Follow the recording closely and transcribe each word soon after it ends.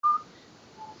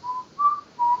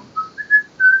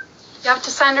You have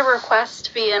to send a request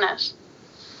to be in it.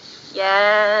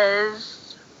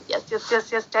 Yes. Yes.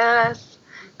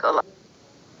 Go live.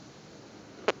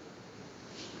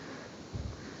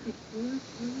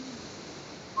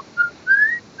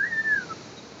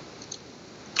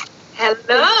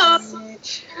 Hello.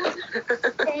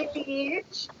 Hey,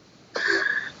 Peach.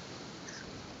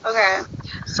 Okay,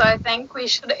 so I think we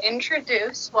should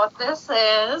introduce what this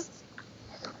is.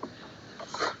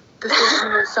 This is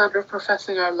the sound of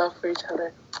professing our love for each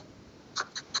other.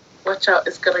 Watch out,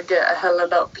 it's gonna get a hell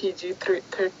of a lot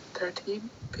PG-13.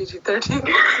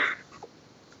 PG-13.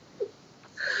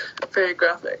 Very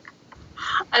graphic.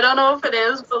 I don't know if it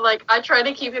is, but like I try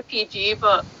to keep it PG,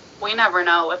 but we never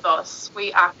know with us.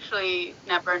 We actually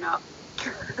never know.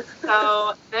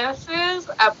 So this is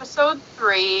episode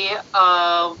 3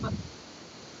 of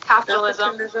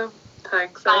Capitalism.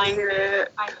 Thanks, I hate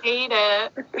it. I hate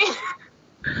it.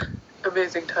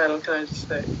 Amazing title, can I just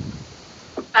say?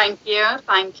 Thank you.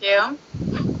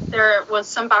 There was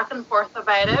some back and forth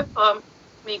about it, but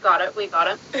we got it.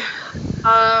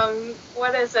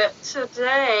 What is it?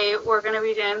 Today we're going to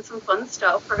be doing some fun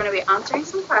stuff. We're going to be answering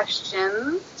some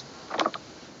questions.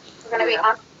 I'm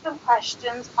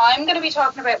going to be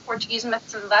talking about Portuguese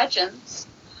myths and legends.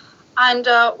 And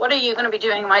what are you going to be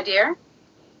doing, my dear?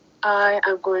 I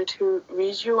am going to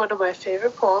read you one of my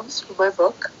favorite poems from my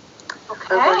book.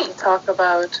 Okay. I'm going to talk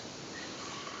about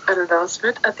an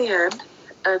announcement at the end,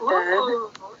 and then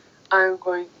I'm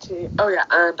going to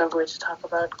talk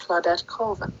about Claudette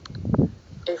Colvin,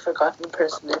 a forgotten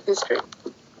person in history.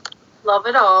 Love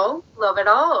it all.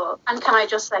 And can I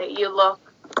just say, you look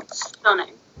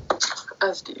stunning.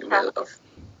 As do you, my love.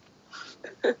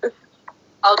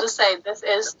 I'll just say, this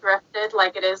is thrifted,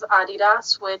 like it is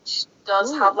Adidas, which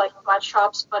does have like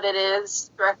sweatshops, but it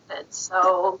is thrifted,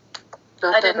 so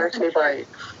not directly by.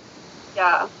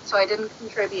 Yeah, so I didn't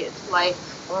contribute to like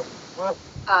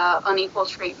unequal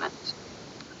treatment.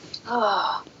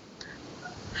 Oh.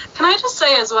 Can I just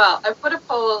say as well, I put a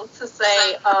poll to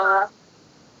say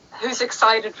who's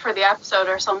excited for the episode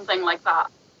or something like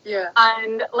that. Yeah.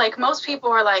 And like most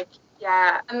people were like,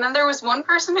 yeah. And then there was one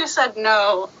person who said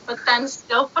no, but then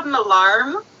still put an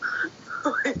alarm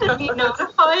to be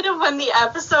notified of when the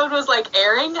episode was like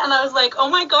airing. And I was like, oh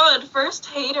my God, first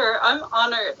hater, I'm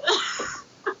honored.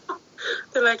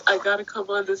 They're like, I gotta come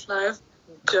on this live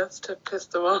just to piss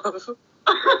them off.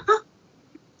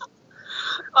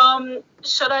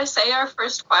 Should I say our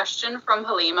first question from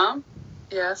Halima?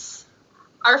 Yes.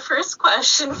 Our first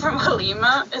question from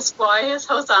Halima is, why is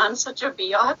Hosanna such a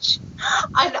biatch?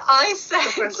 And I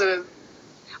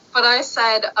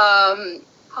said,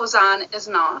 Hosanna is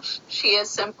not. She is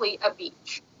simply a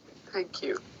beach. Thank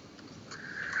you.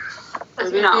 I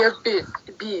may be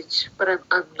a beach, but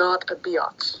I'm not a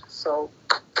biatch. So,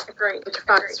 great. Get your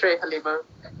facts straight, Halima.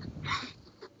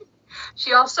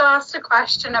 She also asked a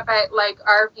question about like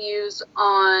our views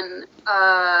on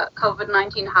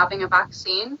COVID-19 having a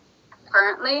vaccine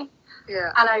currently.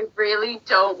 Yeah. And I really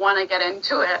don't want to get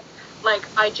into it. Like,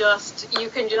 you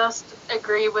can just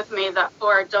agree with me that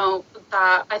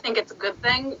I think it's a good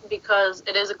thing because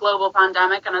it is a global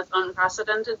pandemic and it's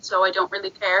unprecedented, so I don't really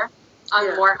care.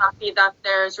 I'm more happy that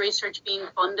there's research being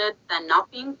funded than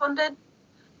not being funded.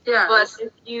 Yeah. But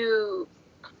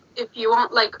if you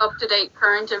want like up-to-date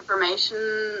current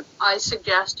information, I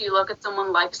suggest you look at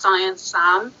someone like Science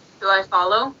Sam, who I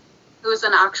follow, who is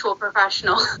an actual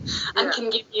professional and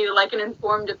can give you like an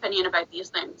informed opinion about these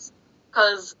things.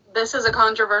 Because this is a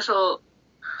controversial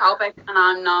topic, and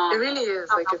I'm not. It really is.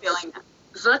 I'm not feeling it.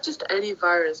 It's not just any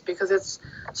virus, because it's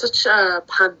such a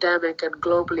pandemic and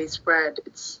globally spread.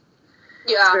 It's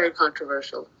very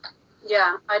controversial.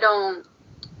 Yeah,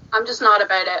 I'm just not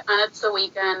about it, and it's the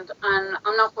weekend, and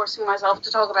I'm not forcing myself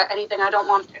to talk about anything I don't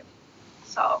want to.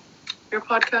 So. Your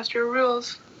podcast, your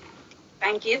rules.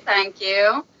 Thank you.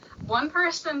 One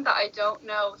person that I don't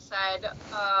know said,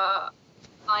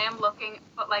 I am looking,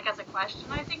 but like as a question,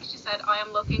 I think she said, I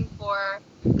am looking for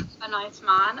a nice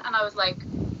man, and I was like,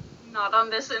 not on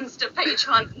this Insta page,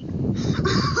 honey.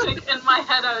 Like in my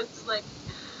head, I was just like,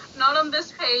 not on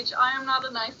this page, I am not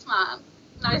a nice man.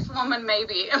 Nice woman,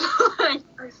 maybe. I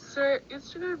swear,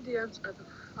 Instagram DMs are the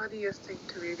funniest thing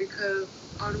to me, because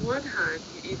on one hand,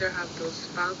 you either have those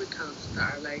spam accounts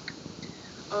that are like,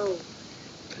 oh,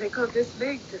 click on this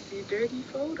link to see dirty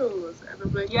photos, and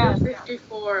I'm like, you're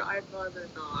 54, I'd rather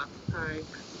not,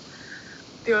 thanks.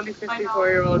 The only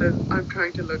 54-year-old I'm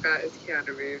trying to look at is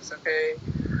Keanu Reeves, okay?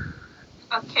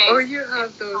 Okay. Or you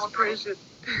have those Persian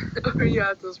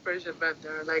men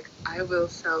that are like, I will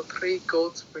sell 3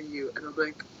 goats for you, and I'm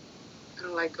like, I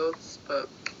don't like goats, but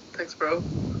thanks, bro.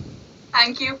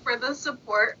 Thank you for the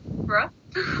support Barbara.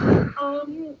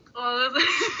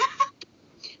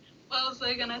 What was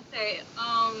I gonna say?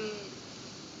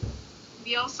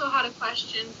 We also had a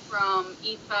question from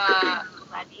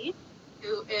Aoife Letty,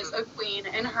 who is a queen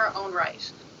in her own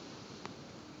right.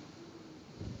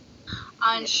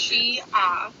 And she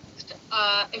asked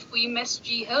if we miss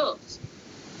G Hills.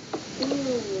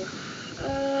 Ooh.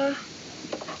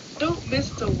 Don't miss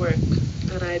the work,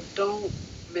 and I don't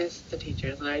miss the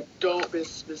teachers, and I don't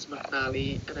miss Miss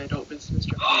McNally, and I don't miss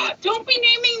Mr. Queen. Don't be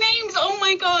naming names! Oh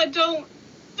my god, don't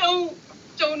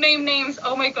name names.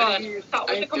 Oh my god. That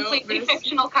was a completely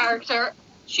fictional character.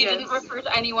 She didn't refer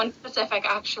to anyone specific,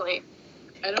 actually.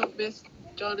 I don't miss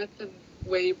Jonathan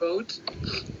Wayboat.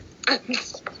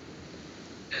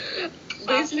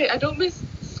 Basically, I don't miss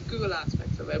school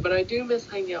aspects of it, but I do miss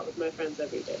hanging out with my friends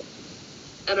every day.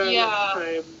 And our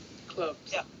lunchtime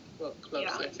clubs. Yeah. Well,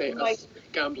 clubs, I say, us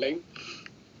gambling.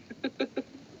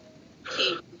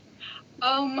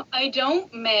 I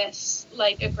don't miss,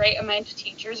 like, a great amount of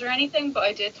teachers or anything, but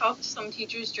I did talk to some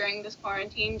teachers during this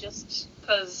quarantine just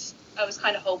because I was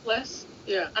kind of hopeless.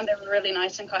 Yeah. And they were really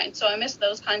nice and kind. So I miss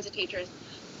those kinds of teachers.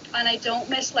 And I don't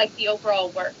miss, like, the overall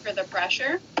work or the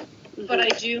pressure. Mm-hmm. But I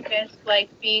do miss, like,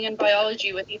 being in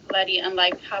biology with Aoife Letty and,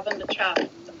 like, having the chats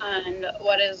and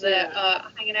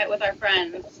hanging out with our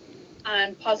friends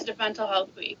and Positive Mental Health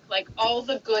Week. Like, all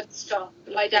the good stuff.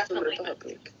 I definitely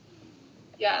miss.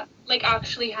 Yeah, like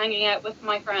actually hanging out with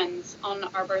my friends on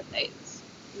our birthdays.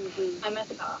 Mm-hmm. I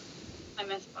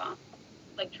miss that.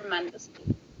 Like,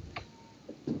 tremendously.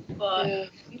 But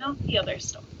not the other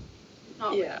stuff.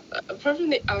 Apart from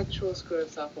the actual school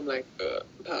itself, I'm like,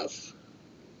 pass.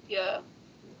 Yeah.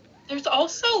 There's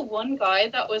also one guy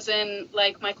that was in,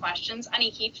 like, my questions, and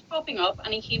he keeps popping up,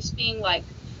 and he keeps being like,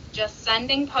 just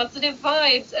sending positive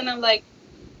vibes, and I'm like...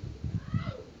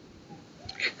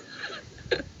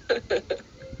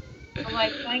 I'm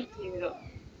like, thank you.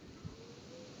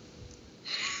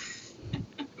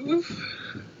 Oof.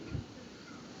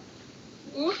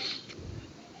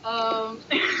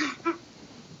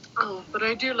 But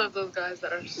I do love those guys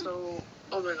that are so,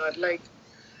 oh my god, like,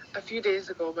 a few days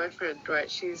ago, my friend,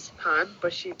 right, she's pan,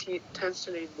 but she tends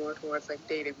to lean more towards, like,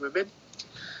 dating women.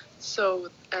 So,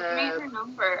 Give me her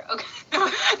number. Okay.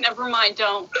 Never mind,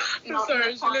 don't.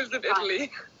 Sorry, she lives in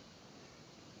Italy.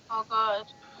 Oh god,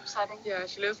 upsetting. Yeah,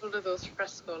 she lives one of those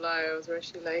fresco lives where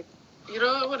she, like, you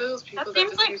know, one of those people that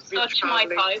seems just like such my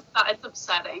type that it's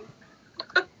upsetting.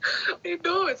 I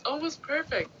know, it's almost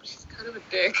perfect. She's kind of a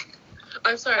dick.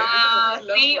 I'm sorry.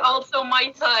 See, also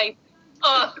my type.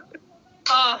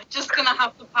 Just gonna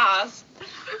have to pass.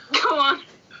 Go on.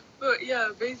 But yeah,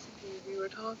 basically we were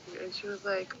talking and she was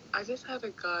like, I just had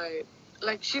a guy,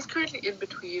 like, she's currently in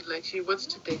between, like, she wants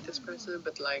to date this person,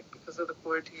 but, like, because of the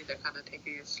quarantine, they're kind of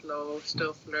taking it slow,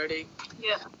 still flirting.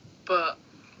 Yeah. But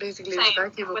basically this guy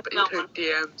came up in her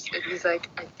DMs and he's like,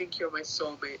 I think you're my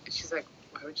soulmate. And she's like,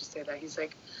 why would you say that? He's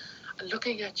like,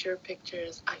 looking at your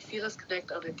pictures, I feel us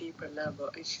connect on a deeper level.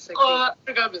 And she's like,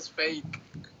 Instagram is fake.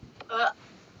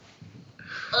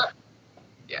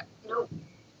 Yeah. Nope.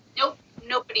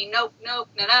 Nobody. Nope. No.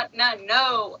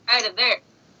 Out of there.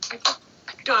 I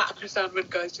don't understand when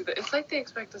guys do that. It's like they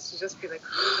expect us to just be like,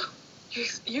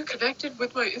 you connected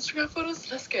with my Instagram photos?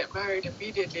 Let's get married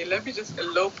immediately. Let me just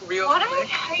elope real quick. I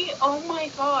hate, oh my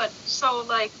god. So,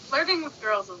 like, flirting with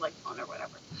girls is, like, fun or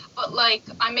whatever. But, like,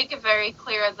 I make it very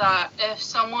clear that if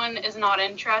someone is not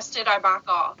interested, I back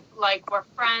off. Like, we're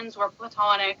friends, we're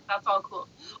platonic, that's all cool.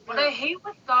 What I hate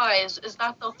with guys is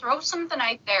that they'll throw something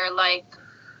out there, like,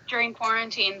 during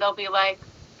quarantine, they'll be like,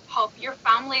 hope your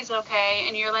family's okay,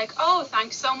 and you're like, oh,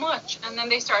 thanks so much. And then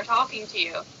they start talking to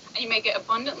you, and you make it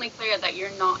abundantly clear that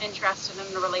you're not interested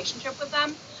in a relationship with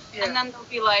them. Yeah. And then they'll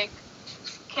be like,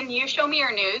 can you show me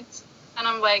your nudes? And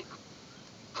I'm like,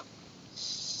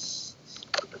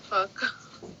 what the fuck?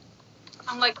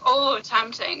 I'm like, oh,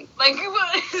 tempting. Like,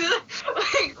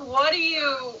 what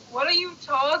are you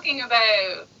talking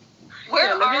about?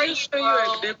 Where let are me just show you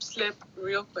a nip slip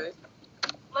real quick.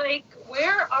 Like,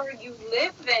 where are you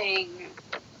living?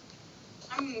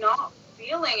 I'm not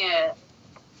feeling it.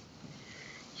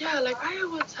 Yeah, like, I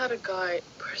once had a guy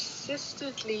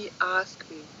persistently ask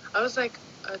me. I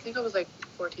think I was like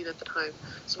 14 at the time.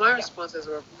 So my responses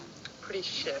were pretty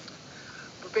shit.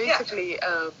 But basically,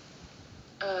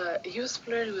 he was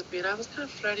flirting with me, and I was kind of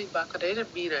flirting back, but I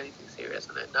didn't mean anything serious.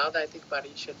 And now that I think about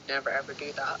it, you should never ever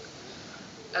do that.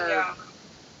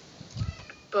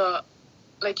 But,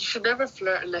 like, you should never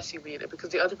flirt unless you mean it, because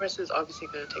the other person is obviously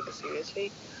going to take it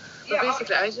seriously. But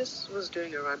basically, I just was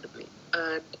doing it randomly,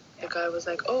 and the guy was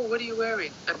like, oh, what are you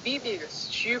wearing? And me being a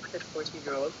stupid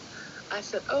 14-year-old, I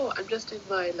said, oh, I'm just in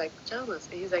my, like, pajamas.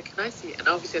 And he's like, can I see? And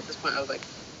obviously at this point I was like,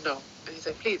 no. And he's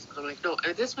like, please. And I'm like, no.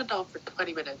 And this went on for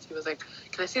 20 minutes. He was like,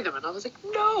 can I see them? And I was like,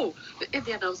 no. In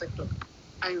the end, I was like, look,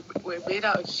 we made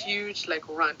out a huge, like,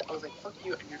 rant. I was like, fuck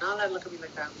you. And you're not allowed to look at me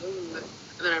like that.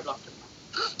 And then I blocked him.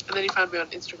 And then he found me on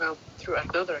Instagram through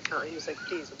another account. And he was like,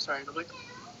 please, I'm sorry. And I'm like,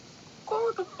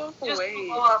 go the fuck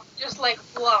away. Just like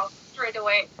block straight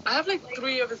away. I have like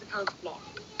 3 of his accounts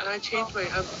blocked. And I changed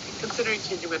I'm considering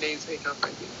changing my name so he can't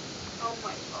find me. Oh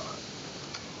my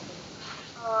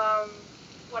god.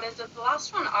 What is it? The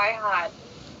last one I had,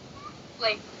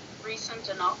 like, recent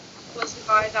enough, was the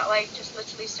guy that, like, just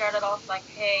literally started off like,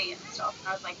 hey, and stuff. And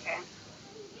I was like, hey.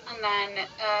 And then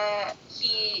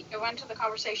I went to the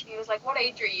conversation. He was like, what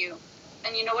age are you?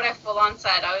 And you know what I full on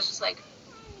said? I was just like,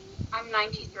 I'm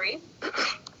 93.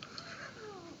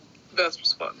 Best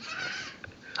response.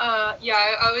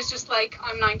 Yeah, I was just like,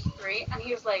 I'm 93. And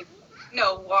he was like,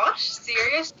 no, what?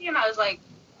 Seriously? And I was like,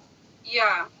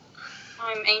 yeah,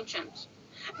 I'm ancient.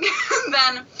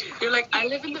 Then you're like, I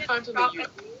live in the fountain of youth.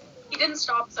 He didn't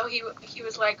stop, so he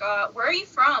was like, where are you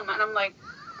from? And I'm like,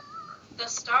 the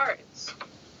stars.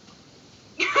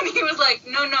 And he was like,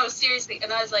 no, seriously.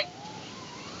 And I was like,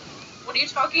 what are you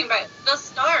talking about? The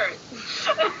stars.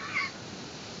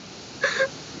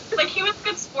 Like, he was a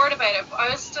good sport about it, but I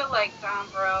was still like, damn,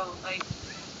 bro, like,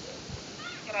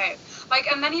 get out.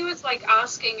 Like, and then he was like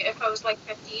asking if I was like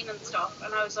 15 and stuff,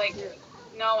 and I was like,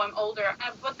 no, I'm older.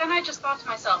 But then I just thought to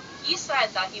myself, he said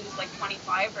that he was like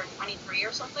 25 or 23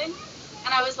 or something,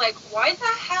 and I was like, why the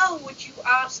hell would you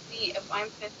ask me if I'm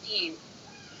 15?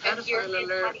 And you're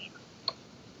 20?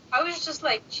 I was just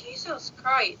like, Jesus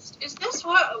Christ, is this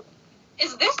what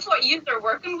youth are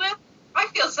working with? I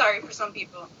feel sorry for some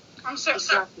people. I'm so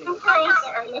sorry. Some girls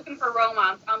that are looking for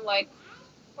romance, I'm like,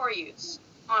 poor youths,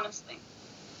 honestly.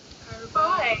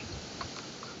 Hi.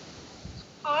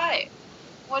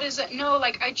 What is it? No,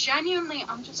 like, I'm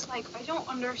just like, I don't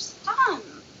understand.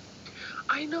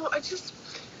 I know, I just,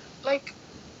 like,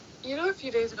 you know, a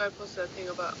few days ago I posted a thing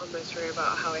on my story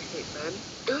about how I hate men.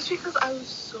 It was because I was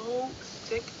so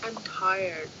sick and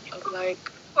tired of, like,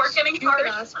 stupid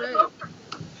ass men.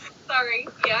 Sorry,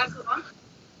 yeah, go on.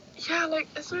 Yeah, like,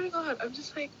 I swear to God, I'm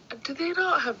just like, do they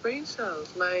not have brain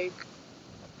cells? Like...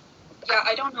 Yeah,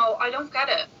 I don't know. I don't get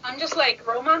it. I'm just like,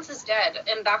 romance is dead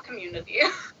in that community.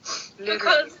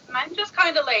 Because men just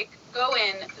kind of, like, go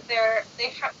in,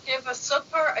 they give a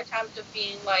subpar attempt of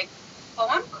being like, oh,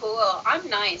 I'm cool, I'm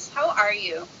nice, how are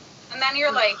you? And then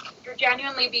you're like, you're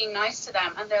genuinely being nice to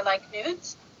them, and they're like,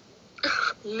 nudes?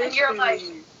 And you're like,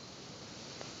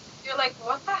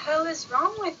 what the hell is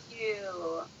wrong with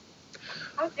you?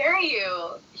 How dare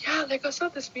you? Yeah, like, I saw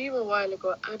this meme a while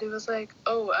ago, and it was like,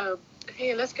 oh,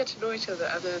 hey, let's get to know each other.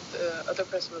 And then the other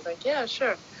person was like, yeah,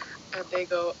 sure. And they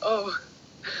go, oh,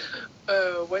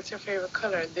 what's your favorite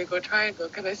color? And they go, triangle.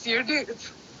 Can I see your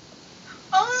nudes?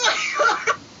 Oh my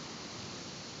god!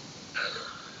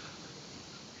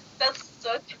 That's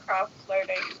such crap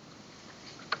flirting.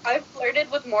 I've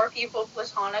flirted with more people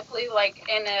platonically, like,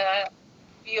 in a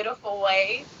beautiful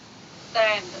way,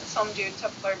 than some dudes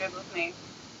have flirted with me.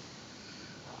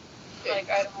 Like,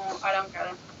 I don't get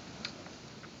it.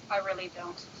 I really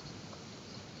don't.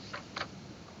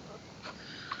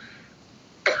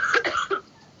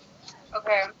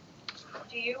 Okay.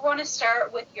 Do you want to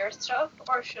start with your stuff,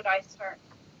 or should I start?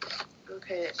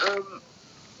 Okay,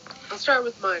 I'll start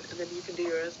with mine, and then you can do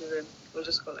yours, and then we'll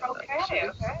just go like that. Okay.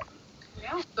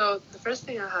 Yeah. So, the first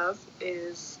thing I have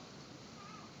is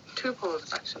 2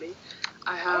 poems, actually.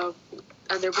 I have,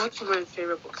 and they're both from my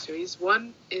favorite book series.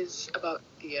 One is about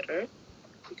theater,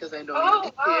 because I know you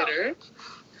like theater.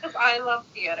 Because I love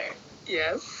theater.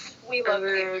 Yes. We love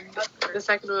theater. The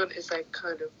second one is, like,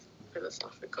 kind of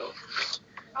philosophical.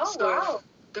 Oh, wow.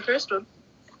 The first one.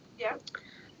 Yeah.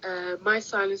 My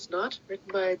Silence Knot,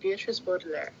 written by Beatrice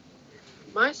Baudelaire.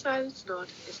 My silence knot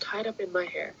is tied up in my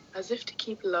hair, as if to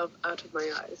keep love out of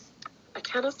my eyes. I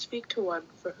cannot speak to one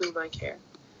for whom I care.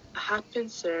 A hatpin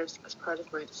serves as part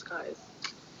of my disguise.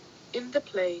 In the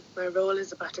play, my role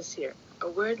is a bâtassier, a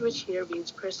word which here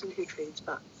means person who trains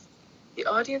bats. The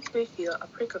audience may feel a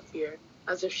prick of fear,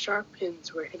 as if sharp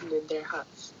pins were hidden in their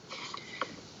hats.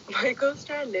 My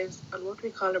co-star lives on what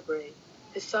we call a brae.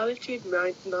 His solitude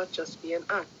might not just be an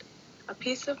act. A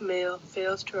piece of mail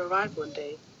fails to arrive one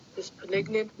day. This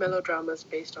benignant melodrama is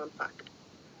based on fact.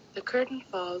 The curtain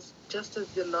falls just as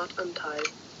the knot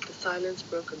unties, the silence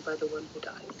broken by the one who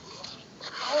dies.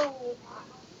 Oh,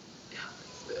 yeah,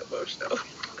 it's emotional.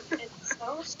 It's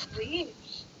so sweet.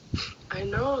 I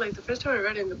know, like, the first time I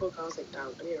read it in the book, I was like, damn,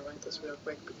 I need to write this real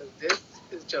quick, because this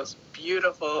is just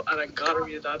beautiful, and I gotta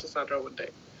read it out to Sandra one day.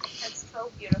 It's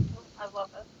so beautiful. I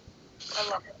love it. I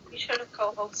love it. We should have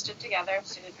co-hosted together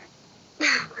sooner.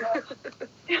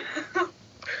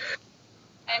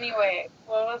 Anyway,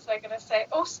 what was I gonna say?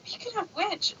 Oh, speaking of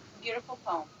which, beautiful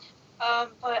poem.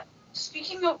 But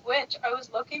speaking of which, I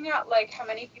was looking at like how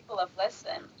many people have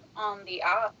listened on the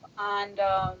app, and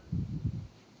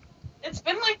it's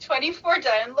been like 24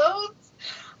 downloads,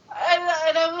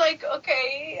 and I'm like,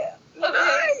 okay,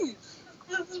 Nice.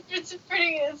 it's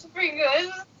pretty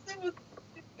good.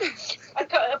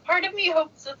 A part of me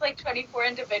hopes it's like 24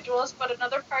 individuals, but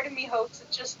another part of me hopes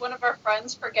it's just one of our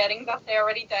friends forgetting that they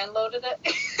already downloaded it.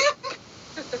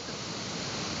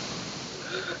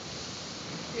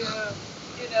 Yeah.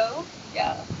 You know?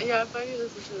 Yeah. Yeah, I finally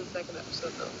listened to the second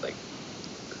episode and I was like,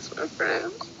 this is my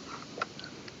friend.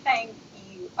 Thank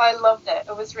you. I loved it.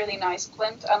 It was really nice.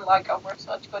 Clint and Leica were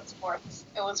such good sports.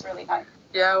 It was really nice.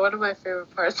 Yeah, one of my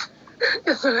favorite parts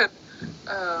is when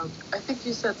I think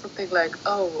you said something like,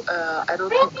 "Oh, I don't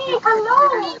think you can Hello.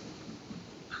 hear you."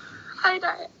 Hi,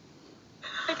 Diane.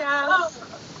 Hi, guys. Oh.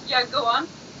 Yeah, go on.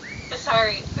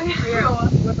 Sorry. Yeah. Go on.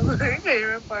 One of my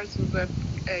favorite parts was when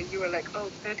you were like, "Oh,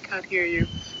 Clint can't hear you."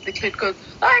 The Clint goes,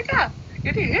 "Leica,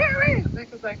 can you hear me?"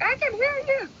 Like was like, "I can hear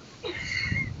you."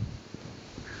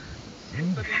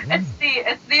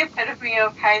 It's the epitome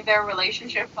of how their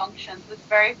relationship functions. It's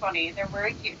very funny. They're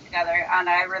very cute together, and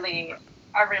I really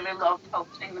loved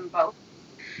hosting them both.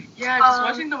 Yeah, just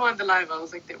watching them on the live, I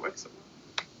was like, they work so well.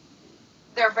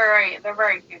 They're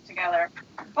very cute together.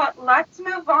 But let's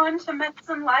move on to Myths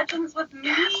and Legends with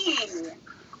me.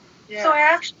 Yeah. So I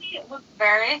actually was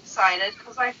very excited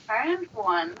because I found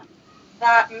one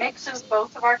that mixes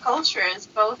both of our cultures,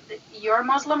 both your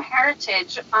Muslim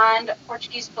heritage and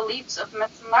Portuguese beliefs of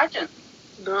myths and legends.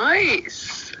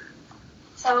 Nice.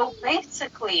 So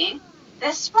basically,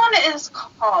 this one is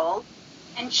called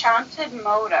Enchanted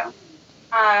Moda,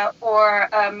 or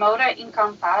Moda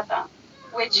Encantada,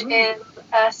 which is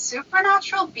a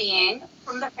supernatural being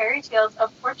from the fairy tales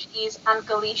of Portuguese and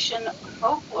Galician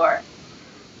folklore.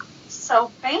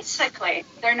 So basically,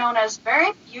 they're known as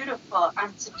very beautiful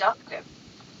and seductive,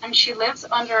 and she lives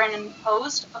under an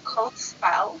imposed occult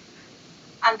spell,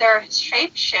 and they're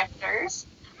shapeshifters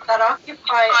that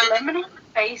occupy liminal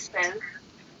spaces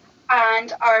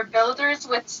and are builders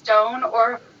with stone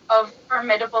or of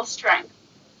formidable strength.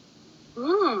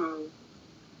 Ooh.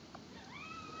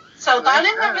 So that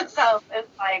in and of itself is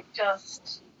like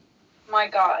just, my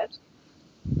God.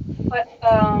 But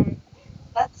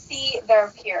let's see their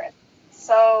appearance.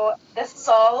 So this is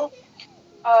all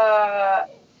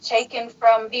taken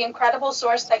from the incredible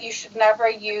source that you should never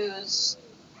use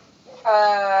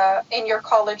in your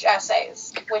college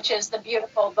essays, which is the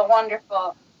beautiful, the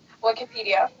wonderful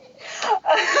Wikipedia.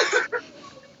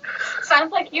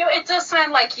 Sounds like you. It does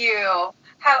sound like you.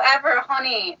 However,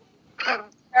 honey,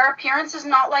 their appearance is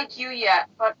not like you yet,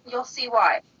 but you'll see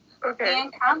why. Okay.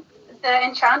 The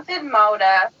enchanted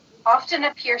Moda often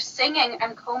appears singing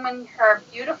and combing her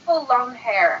beautiful long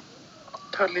hair.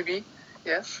 Totally me.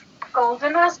 Yes.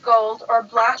 Golden as gold or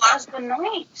black as the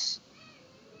night,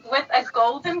 with a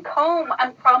golden comb,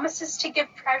 and promises to give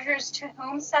treasures to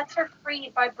whom sets her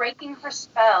free by breaking her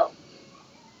spell.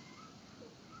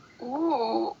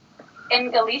 Ooh.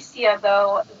 In Galicia,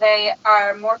 though, they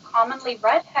are more commonly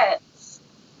redheads.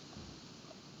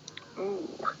 Ooh.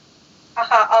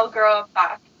 Haha, I'll grow up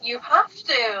back. You have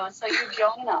to, so you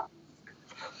join us.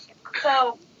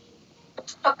 So,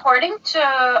 according to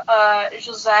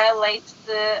José Leite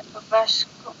de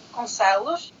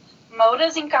Vasconcelos,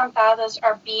 Modas Encantadas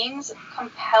are beings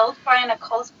compelled by an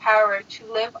occult power to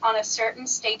live on a certain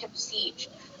state of siege,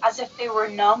 as if they were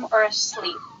numb or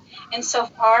asleep,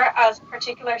 insofar as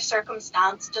particular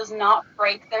circumstance does not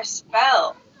break their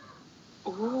spell.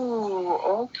 Ooh,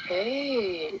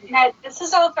 okay. Now, this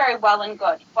is all very well and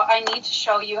good, but I need to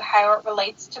show you how it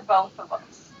relates to both of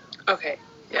us. Okay,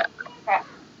 yeah. Okay.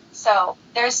 So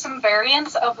there's some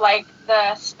variants of like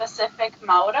the specific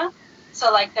Moda.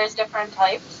 So like there's different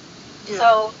types. Yeah.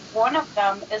 So one of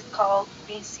them is called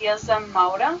Princesa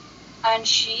Moda, and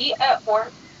she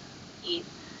or he,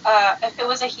 if it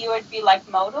was a he, it would be like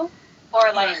Modu,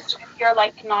 or like if you're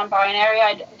like non-binary,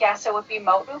 I'd guess it would be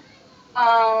Modu.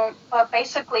 But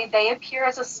basically, they appear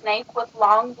as a snake with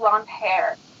long blonde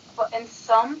hair. But in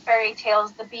some fairy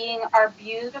tales, the being are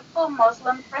beautiful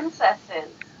Muslim princesses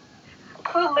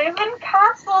who live in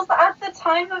castles at the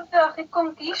time of the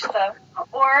Reconquista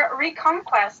or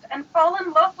Reconquest and fall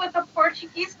in love with a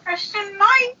Portuguese Christian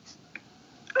knight.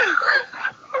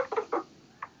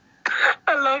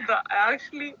 I love that. I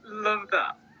actually love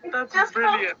that. That's just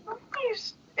brilliant. So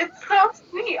sweet. It's so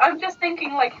sweet. I'm just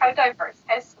thinking, like, how diverse,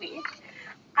 how sweet.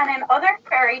 And in other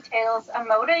fairy tales, a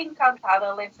Moda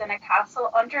Encantada lives in a castle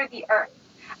under the earth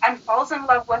and falls in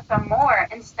love with a Moor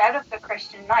instead of the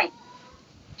Christian knight.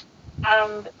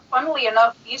 And funnily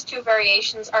enough, these two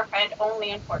variations are found only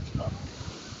in Portugal.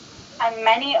 And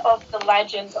many of the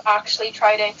legends actually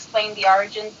try to explain the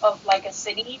origins of like a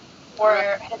city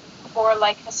or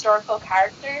like historical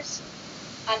characters,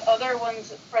 and other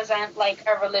ones present like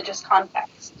a religious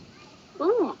context.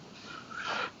 Ooh.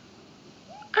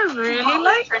 I really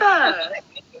like that.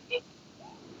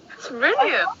 It's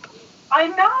brilliant. I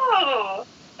know.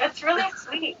 It's really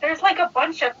sweet. There's like a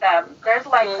bunch of them. There's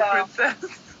like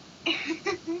princess.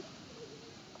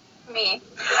 Me.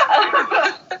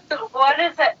 What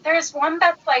is it? There's one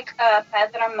that's like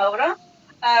Pedra Moura,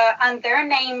 and they're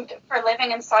named for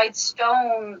living inside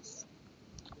stones.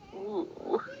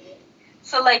 Ooh.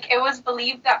 So like it was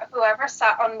believed that whoever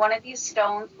sat on one of these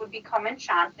stones would become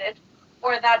enchanted,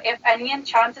 or that if any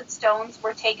enchanted stones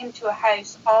were taken to a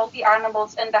house, all the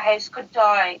animals in the house could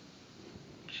die.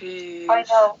 Jeez. I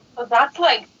know. So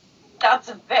that's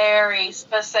very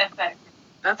specific.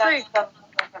 That's like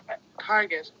specific.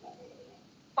 Target.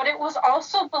 But it was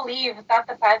also believed that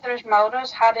the Pedras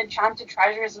Mouras had enchanted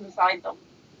treasures inside them.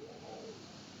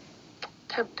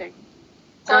 Tempting.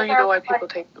 So now you know why people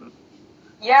take them.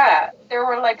 Yeah, there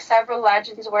were like several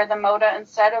legends where the Moda,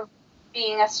 instead of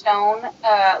being a stone,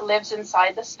 lives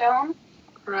inside the stone.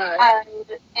 Right.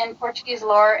 And in Portuguese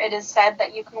lore, it is said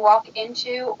that you can walk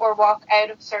into or walk out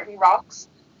of certain rocks,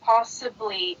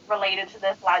 possibly related to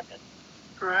this legend.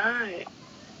 Right.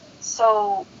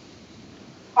 So,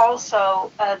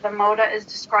 also, the Moda is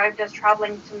described as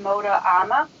traveling to Moda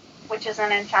Ama, which is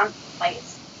an enchanted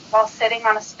place, while sitting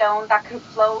on a stone that can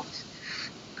float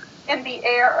in the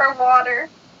air or water.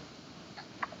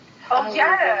 Oh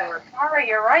yeah, Mara,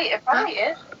 you're right. It probably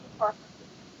is.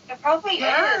 It probably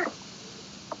is.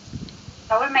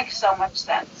 That would make so much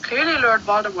sense. Clearly, Lord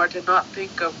Voldemort did not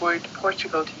think of going to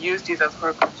Portugal to use these as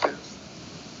Horcruxes.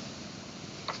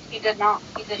 He did not.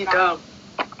 He dumb.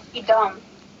 He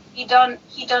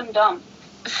done dumb.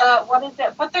 What is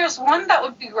it? But there's one that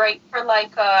would be great for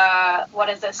like what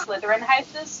is it? Slytherin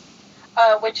houses,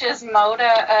 which is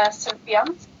Moda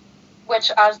Serpiente, which,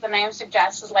 as the name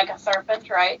suggests, is like a serpent,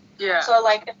 right? Yeah. So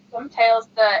like in some tales,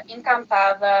 the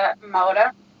Encantada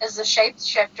Moda is the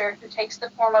shapeshifter who takes the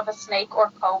form of a snake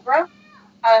or cobra,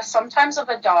 sometimes of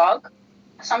a dog,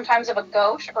 sometimes of a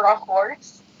goat or a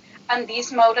horse. And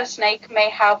these Moda snake may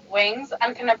have wings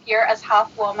and can appear as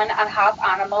half woman and half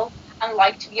animal and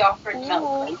like to be offered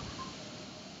milk.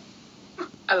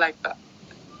 I like that.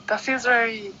 That seems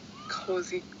very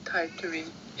cozy type to me,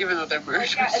 even though they're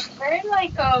murderers. Yeah, it's very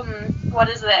like, what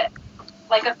is it?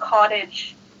 Like a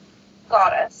cottage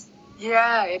goddess.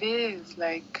 Yeah, it is.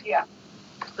 Like, yeah.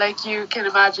 Like you can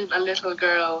imagine a little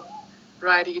girl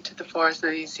riding into the forest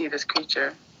and you see this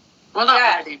creature. Well, not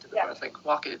riding into the forest, like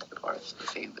walking into the forest and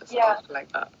seeing this. Yeah.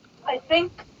 Like that. I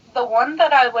think the one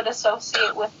that I would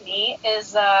associate with me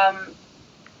is, Nasty.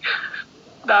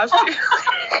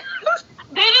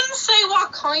 They didn't say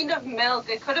what kind of milk.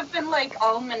 It could have been like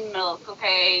almond milk,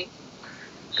 okay?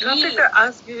 I don't think they're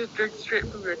asking you to drink straight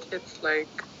from your tits, like.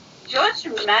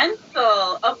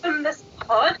 Judgmental up in this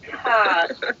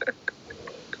podcast.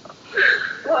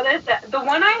 What is it? The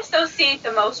one I associate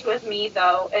the most with me,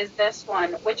 though, is this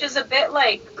one, which is a bit,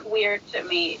 like, weird to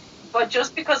me, but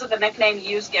just because of the nickname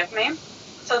yous give me.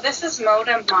 So this is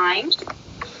Moda Mine.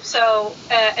 So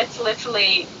it's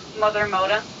literally Mother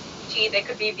Moda. Gee, they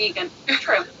could be vegan.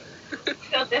 True.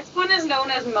 So this one is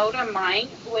known as Moda Mine,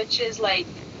 which is, like,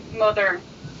 Mother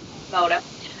Moda,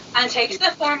 and takes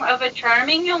the form of a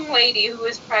charming young lady who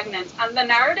is pregnant, and the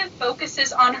narrative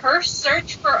focuses on her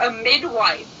search for a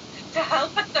midwife to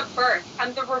help at the birth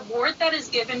and the reward that is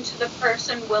given to the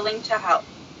person willing to help.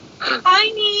 Hi,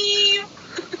 Neve!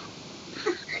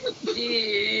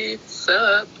 What's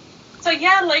up? So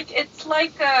yeah, like, it's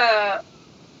like,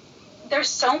 there's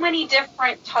so many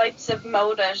different types of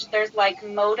modas. There's like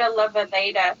Moda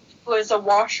Levadeda, who is a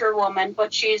washerwoman,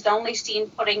 but she's only seen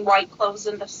putting white clothes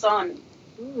in the sun.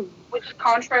 Which is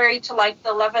contrary to like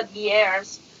the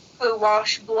Levadiers, who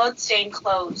wash bloodstained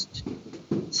clothes.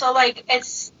 So like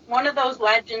it's one of those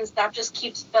legends that just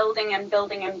keeps building and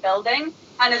building and building,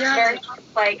 and it's very much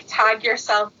like tag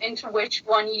yourself into which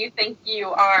one you think you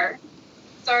are.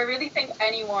 So I really think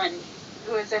anyone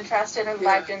who is interested in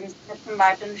legends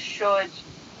should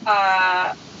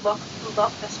look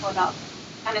this one up.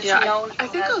 And it's known I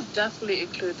think I'll definitely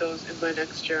include those in my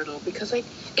next journal because like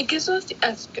it gives us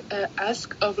the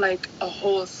ask of like a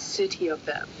whole city of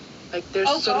them. Like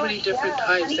there's so many different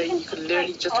types that you can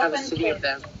literally just have a city of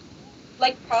them.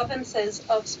 like provinces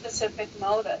of specific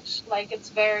Modish. Like it's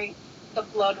very the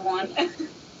blood one.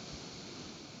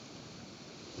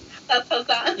 That's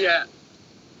Hazan. Yeah.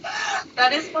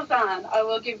 That is Hazan. I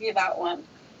will give you that one.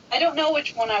 I don't know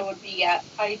which one I would be yet.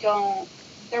 I don't.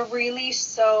 They're really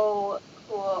so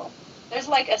cool. There's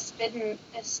like a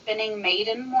spinning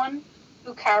maiden one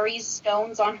who carries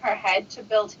stones on her head to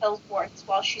build hill forts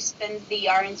while she spins the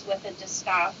yarns with a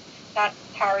distaff that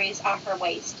carries at her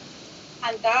waist.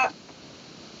 And that...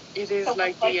 It is so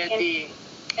like D&D.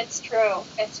 It's true.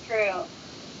 It's true.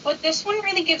 But this one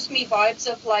really gives me vibes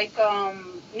of like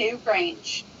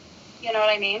Newgrange. You know what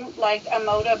I mean? Like a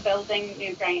Moda building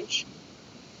Newgrange.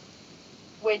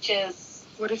 Which is...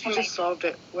 What if you just solved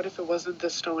it? What if it wasn't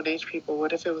the Stone Age people?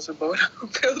 What if it was a Moda who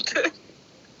built it?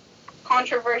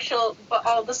 Controversial, but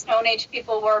all the Stone Age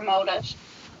people were Modish.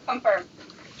 Confirmed.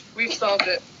 We've solved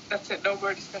it. That's it. No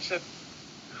more discussion.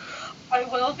 I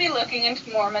will be looking into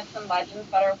more myths and legends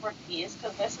that are Portuguese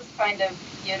because this is kind of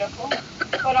beautiful.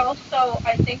 But also,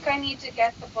 I think I need to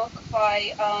get the book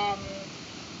by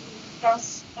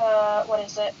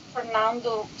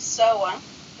Fernando Pessoa.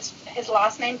 His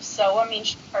last name Pessoa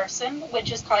means person,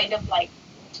 which is kind of like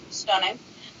stunning.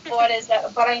 What is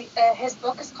that? But his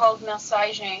book is called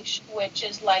Mensagens, which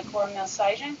is like, or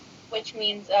Mensagem, which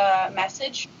means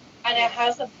message, and it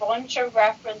has a bunch of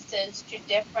references to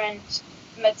different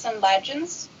myths and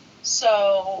legends.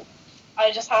 So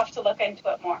I just have to look into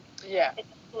it more. Yeah, it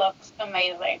looks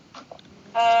amazing.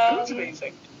 It looks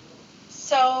amazing.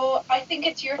 So I think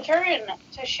it's your turn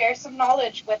to share some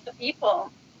knowledge with the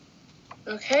people.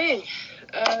 Okay,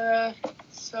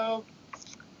 so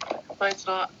mine's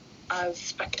not as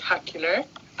spectacular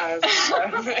as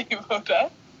Moda.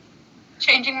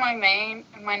 Changing my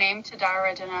name to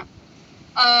Dara Dinner.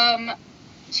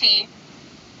 T.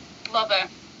 Love it.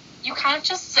 You can't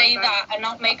just say that and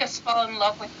not make us fall in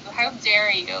love with you. How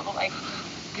dare you? Like,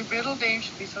 your middle name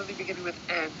should be something beginning with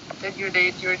N. Then your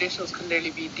initials can literally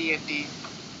be D&D.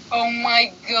 Oh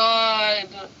my god.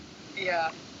 Yeah.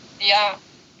 Yeah.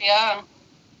 Yeah.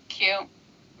 Cute.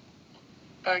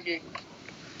 Okay.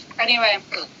 Anyway,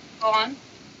 go on.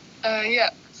 Yeah.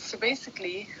 So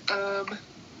basically,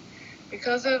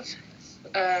 because of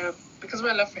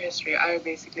my love for history, I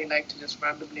basically like to just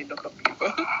randomly look up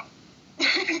people.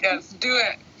 Yes, do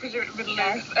it. Put your middle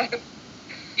name.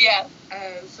 Yeah.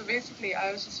 So basically,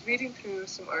 I was just reading through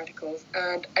some articles,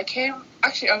 and I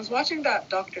was watching that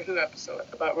Doctor Who episode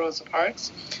about Rosa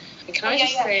Parks, and can I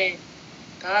just say,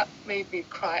 that made me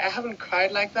cry. I haven't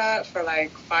cried like that for like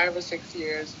 5 or 6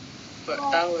 years, but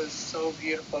that was so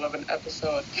beautiful of an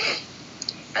episode.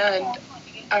 And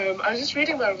I was just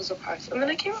reading about Rosa Parks, and then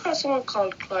I came across someone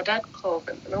called Claudette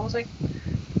Colvin, and I was like,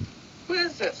 who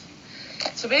is this?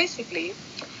 So basically,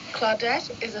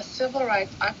 Claudette is a civil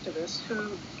rights activist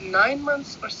who 9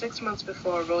 months or 6 months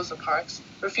before Rosa Parks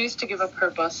refused to give up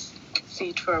her bus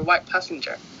seat for a white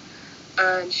passenger.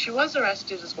 And she was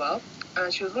arrested as well.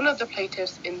 And she was one of the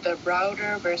plaintiffs in the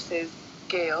Browder versus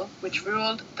Gale, which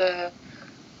was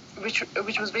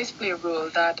basically a rule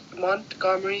that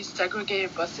Montgomery's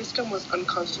segregated bus system was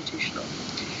unconstitutional.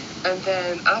 And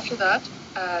then after that,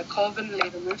 Colvin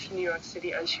later moved to New York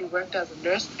City, and she worked as a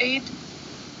nurse aide.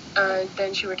 And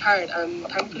then she retired, and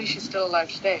thankfully she's still alive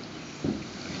today.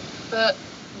 But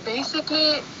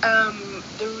basically,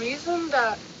 the reason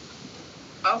that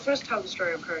I'll first tell the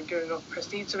story of her giving up her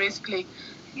seat. So basically,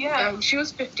 she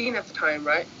was 15 at the time,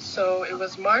 right? So it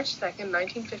was March 2nd,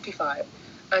 1955,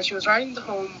 and she was riding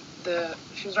home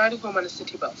on a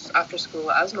city bus after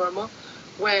school as normal,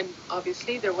 when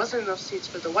obviously there wasn't enough seats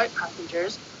for the white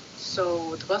passengers.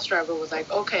 So the bus driver was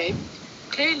like, okay,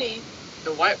 clearly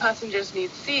the white passengers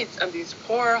need seats, and these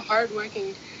poor,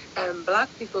 hardworking black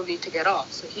people need to get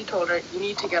off. So he told her, you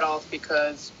need to get off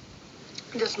because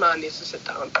this man needs to sit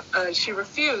down. And she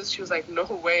refused. She was like, no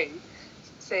way,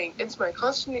 saying, it's my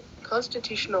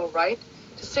constitutional right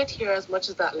to sit here as much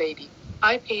as that lady.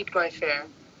 I paid my fare.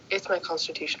 It's my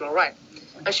constitutional right.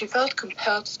 And she felt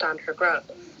compelled to stand her ground.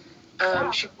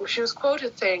 She was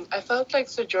quoted saying, I felt like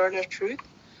Sojourner Truth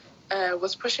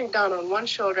was pushing down on one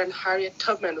shoulder, and Harriet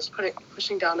Tubman was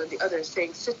pushing down on the other,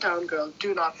 saying, sit down, girl,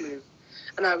 do not move.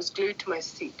 And I was glued to my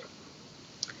seat.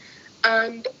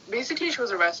 And basically she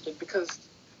was arrested because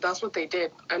that's what they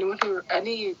did.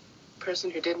 Any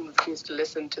person who didn't refuse to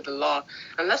listen to the law,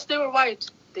 unless they were white,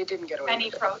 they didn't get away with it.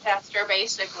 Any protester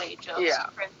basically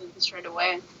just prisoned straight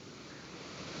away.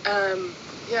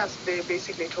 Yes, they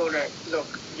basically told her, look,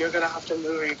 you're going to have to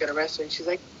move or you get arrested. And she's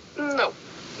like, no,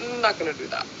 I'm not going to do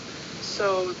that.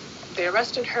 So they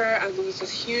arrested her, and there was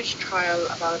this huge trial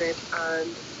about it, and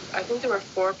I think there were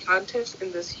 4 plaintiffs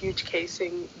in this huge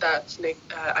casing that's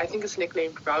I think it's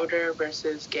nicknamed Browder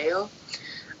versus Gale.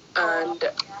 And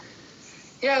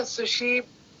yeah, so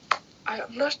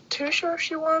I'm not too sure if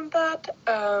she won that,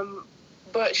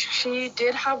 but she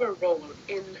did have a role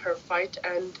in her fight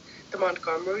and the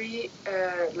Montgomery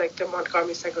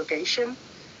segregation.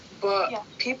 But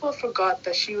people forgot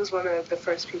that she was one of the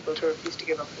first people to refuse to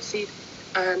give up her seat.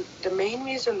 And the main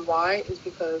reason why is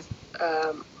because,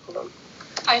 hold on.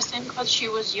 I think because she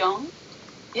was young.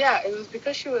 Yeah, it was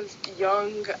because she was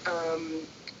young.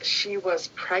 She was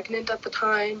pregnant at the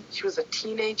time. She was a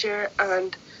teenager,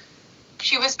 and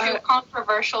she was too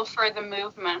controversial for the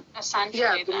movement, essentially.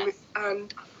 Yeah,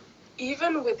 and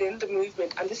even within the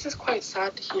movement, and this is quite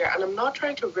sad to hear, and I'm not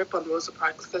trying to rip on Rosa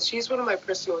Parks because she's one of my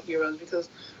personal heroes because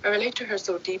I relate to her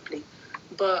so deeply,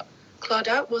 but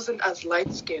Claudette wasn't as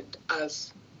light-skinned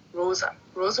as Rosa.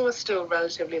 Rosa was still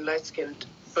relatively light-skinned,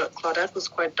 but Claudette was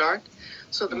quite dark,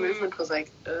 so the movement was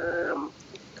like,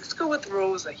 let's go with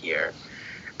Rosa here.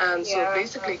 And so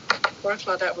basically, poor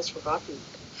Claudette was forgotten.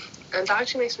 And that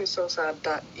actually makes me so sad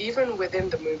that even within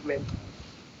the movement,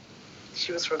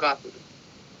 she was forgotten.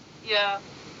 Yeah.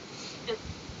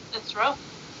 It's rough.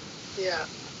 Yeah.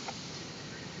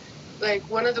 Like,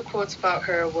 one of the quotes about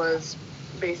her was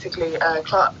basically,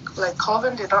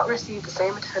 Colvin did not receive the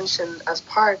same attention as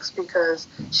Parks because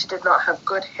she did not have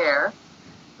good hair.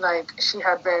 Like, she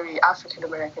had very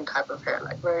African-American type of hair,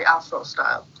 like very Afro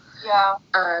style. Yeah.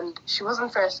 And she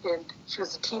wasn't fair-skinned. She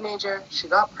was a teenager. She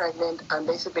got pregnant. And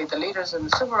basically the leaders in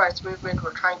the civil rights movement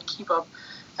were trying to keep up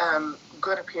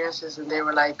good appearances. And they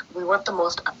were like, we want the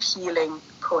most appealing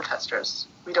protesters.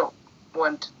 We don't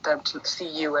want them to see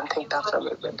you and think that's our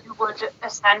movement. You would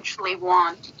essentially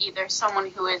want either someone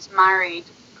who is married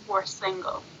or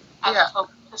single, as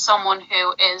opposed to someone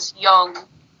who is young,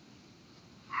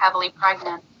 heavily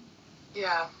pregnant.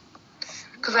 Yeah.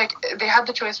 Because, like, they had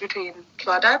the choice between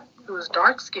Claudette, who was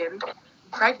dark-skinned,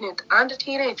 pregnant, and a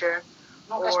teenager,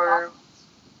 or...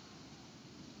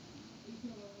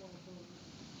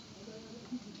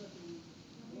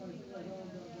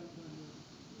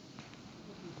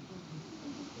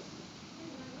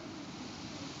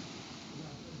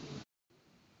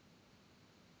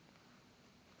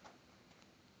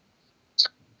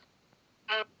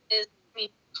 Is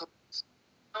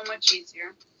so much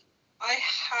easier. I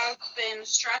have been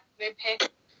stressed with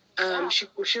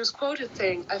she was quoted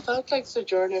saying, I felt like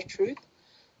Sojourner Truth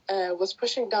was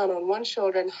pushing down on one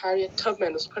shoulder and Harriet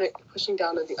Tubman was pushing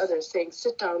down on the other, saying,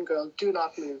 sit down, girl, do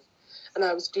not move. And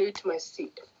I was glued to my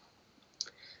seat.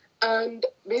 And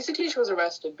basically she was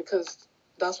arrested because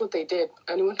that's what they did.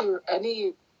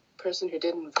 Any person who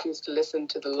didn't refuse to listen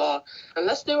to the law,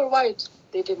 unless they were white,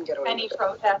 they didn't get away with it. Any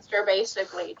protester,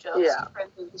 basically, just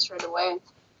prisoned straight away.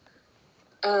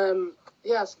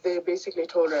 Yes, they basically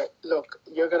told her, look,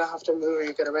 you're going to have to move or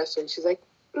you get arrested. And she's like,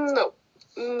 no,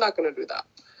 I'm not going to do that.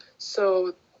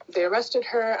 So they arrested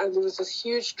her and there was this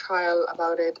huge trial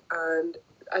about it. And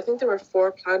I think there were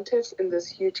 4 plaintiffs in this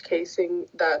huge casing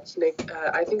that's,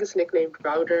 I think it's nicknamed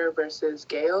Browder versus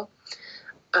Gale.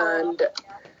 And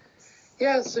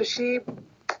so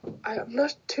I'm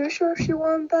not too sure if she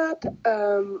won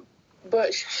that.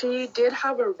 But she did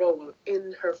have a role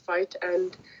in her fight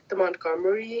and the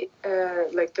Montgomery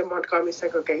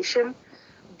segregation.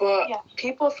 But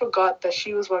people forgot that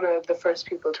she was one of the first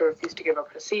people to refuse to give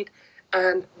up her seat.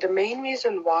 And the main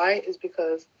reason why is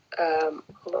because,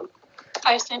 hold on.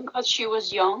 I think because she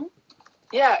was young.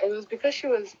 Yeah, it was because she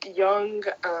was young.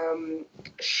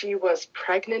 She was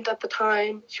pregnant at the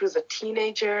time. She was a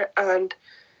teenager, and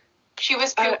she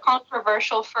was too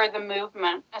controversial for the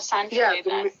movement,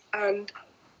 essentially. And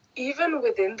even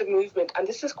within the movement, and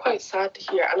this is quite sad to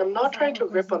hear, and I'm not trying to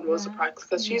rip on Rosa Parks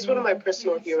because she's one of my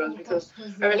personal heroes because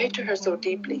I relate to her so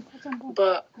deeply,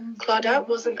 but Claudette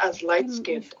wasn't as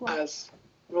light-skinned as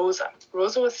Rosa.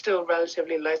 Rosa was still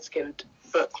relatively light-skinned,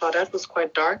 but Claudette was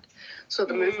quite dark, so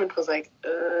the movement was like,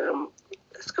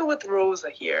 let's go with Rosa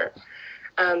here.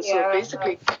 And so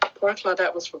basically, poor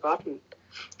Claudette was forgotten.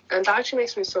 And that actually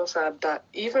makes me so sad that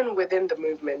even within the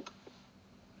movement,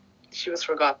 she was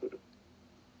forgotten.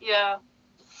 Yeah.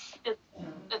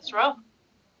 It's rough.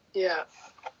 Yeah.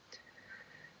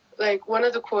 Like, one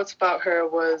of the quotes about her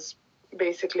was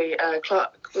basically,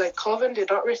 Colvin did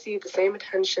not receive the same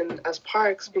attention as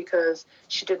Parks because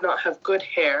she did not have good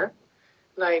hair.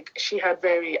 Like, she had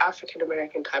very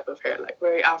African-American type of hair, like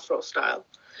very Afro style.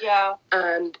 Yeah.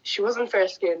 And she wasn't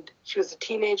fair-skinned. She was a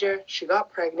teenager. She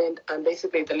got pregnant. And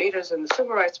basically the leaders in the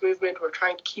civil rights movement were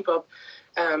trying to keep up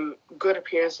good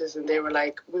appearances, and they were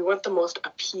like, we want the most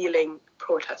appealing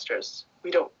protesters.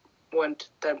 We don't want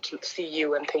them to see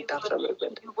you and think that's our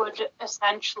movement. You would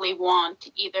essentially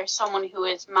want either someone who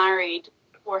is married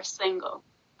or single,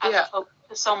 as opposed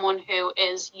to someone who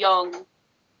is young,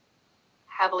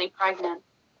 heavily pregnant.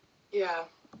 Yeah.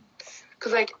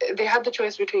 Because, like, they had the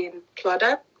choice between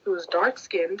Claudette, who was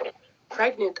dark-skinned,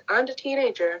 pregnant, and a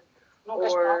teenager,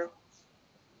 or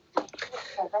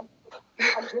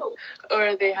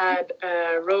they had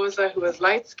Rosa, who was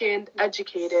light-skinned,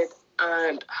 educated,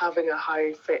 and having a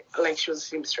high fit, like she was a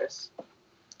seamstress.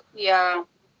 Yeah.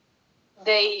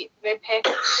 They picked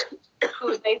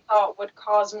who they thought would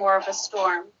cause more of a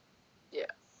storm. Yeah.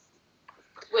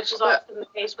 Which is often the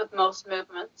case with most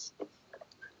movements.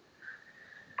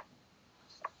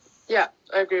 Yeah,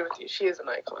 I agree with you. She is an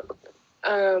icon.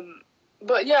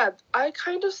 But yeah, I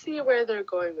kind of see where they're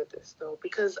going with this, though,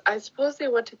 because I suppose they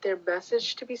wanted their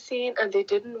message to be seen, and they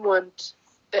didn't want...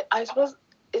 I suppose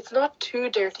it's not too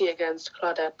dirty against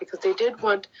Claudette, because they did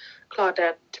want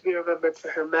Claudette to be remembered for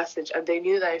her message, and they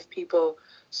knew that if people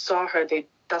saw her,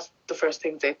 that's the first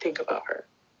thing they'd think about her.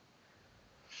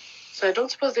 So I don't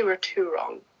suppose they were too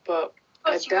wrong, but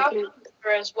I definitely...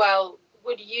 as well,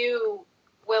 would you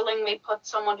willingly put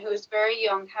someone who is very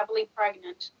young, heavily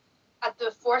pregnant, at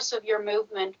the force of your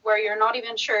movement where you're not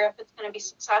even sure if it's going to be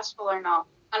successful or not,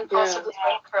 and possibly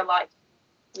take her life?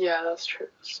 Yeah, that's true.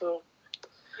 So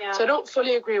I don't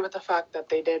fully agree with the fact that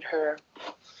they did her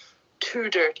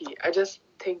too dirty. I just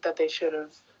think that they should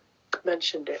have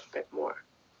mentioned it a bit more.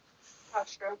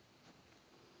 That's true.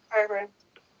 I agree.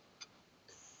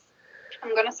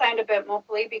 I'm going to sound a bit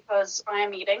muffly because I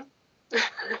am eating.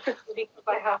 Because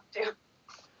I have to.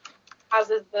 As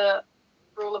is the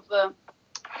rule of the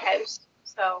house.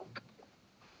 So,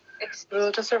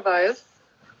 rule to survive.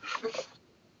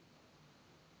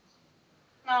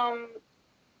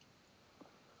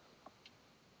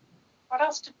 What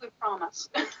else did we promise?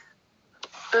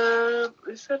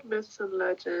 We said myths and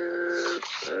legends.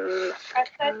 I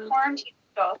said quarantine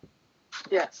stuff.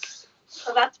 Yes.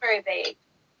 So that's very vague.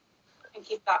 I can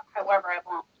keep that however I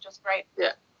want, just right.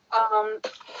 Yeah.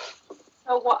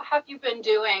 So what have you been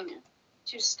doing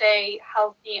to stay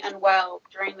healthy and well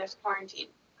during this quarantine?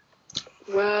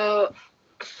 Well,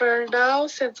 for now,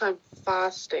 since I'm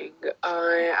fasting,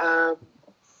 I am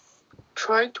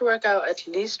trying to work out at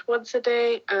least once a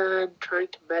day and trying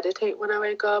to meditate when I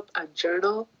wake up and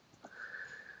journal.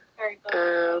 Very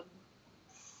good.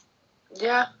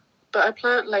 Yeah, but I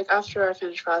plan, like, after I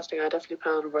finish fasting, I definitely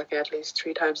plan on working at least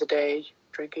 3 times a day,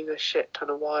 drinking a shit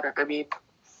ton of water. I mean,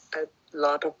 a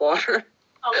lot of water.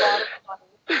 A lot of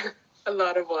water. A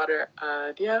lot of water,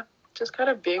 and yeah, just kind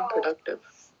of being productive.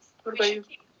 What about you? We should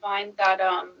keep in mind that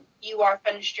you are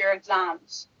finished your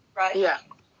exams, right? Yeah.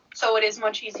 So it is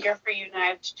much easier for you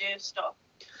now to do stuff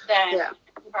than in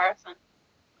comparison,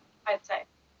 I'd say.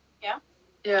 Yeah?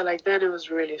 Yeah, like then it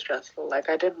was really stressful. Like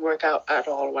I didn't work out at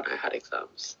all when I had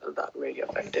exams, and that really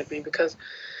affected me because,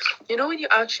 you know, when you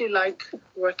actually like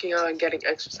working out and getting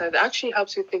exercise, it actually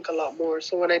helps you think a lot more.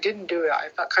 So when I didn't do it, I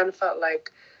kind of felt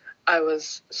like I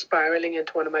was spiraling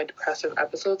into one of my depressive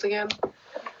episodes again.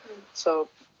 So,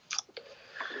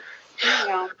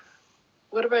 yeah.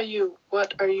 What about you?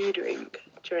 What are you doing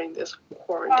during this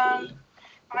quarantine?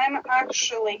 I'm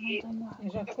actually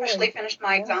officially finished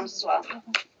my exams as well.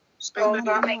 So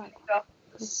that makes stuff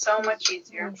so much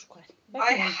easier.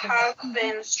 I have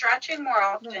been stretching more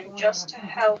often just to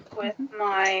help with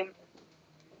my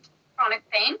chronic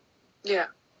pain. Yeah.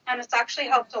 And it's actually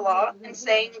helped a lot in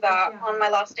saying that on my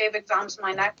last day of exams,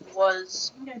 my neck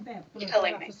was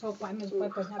killing me.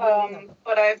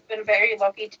 But I've been very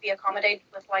lucky to be accommodated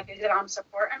with like exam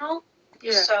support and all.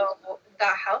 Yeah. So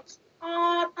that helps.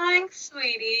 Oh, thanks,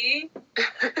 sweetie.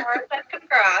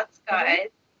 Congrats, guys.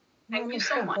 Thank you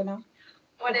so much.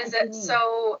 What is it?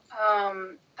 So,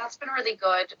 that's been really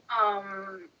good.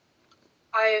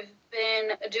 I've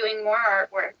been doing more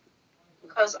artwork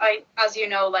because as you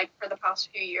know, like for the past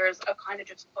few years, I've kind of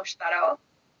just pushed that off.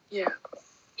 Yeah.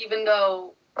 Even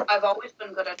though I've always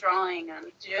been good at drawing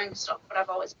and doing stuff, but I've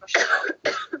always pushed it off.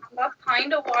 And that's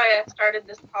kind of why I started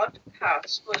this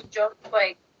podcast, was just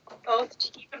like both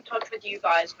to keep in touch with you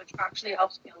guys, which actually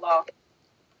helps me a lot.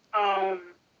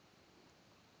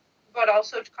 But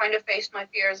also to kind of face my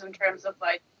fears in terms of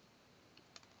like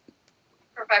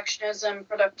perfectionism,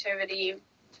 productivity,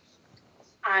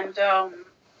 and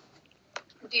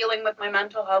dealing with my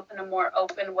mental health in a more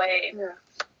open way. Yeah.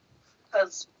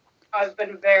 Because I've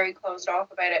been very closed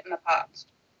off about it in the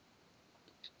past.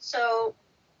 So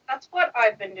that's what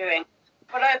I've been doing.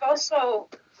 But I've also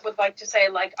would like to say,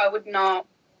 like, I would not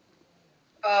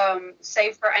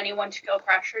safe for anyone to feel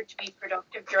pressured to be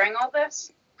productive during all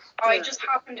this. I just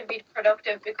happen to be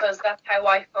productive because that's how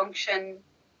I function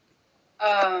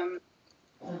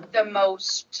the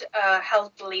most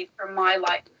healthily for my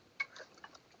life.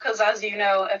 Because as you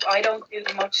know, if I don't do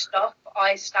much stuff,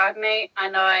 I stagnate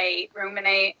and I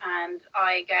ruminate and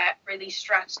I get really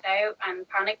stressed out and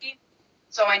panicky.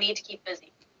 So I need to keep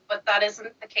busy. But that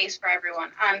isn't the case for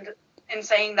everyone. And in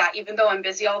saying that, even though I'm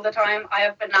busy all the time, I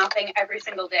have been napping every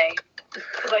single day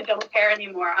because I don't care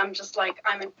anymore. I'm just like,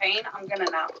 I'm in pain, I'm going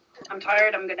to nap. I'm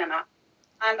tired, I'm going to nap.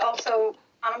 And also,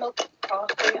 Animal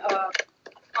Crossing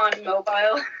on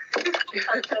mobile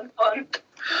has been fun.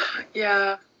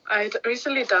 Yeah, I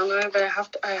recently downloaded, but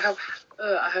I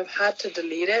have had to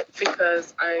delete it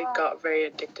because I got very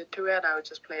addicted to it. And I would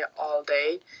just play it all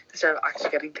day instead of actually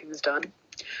getting things done.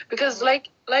 Because like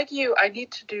you, I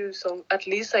need to do at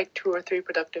least like 2 or 3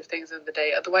 productive things in the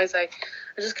day. Otherwise, I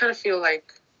just kind of feel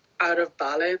like out of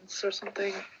balance or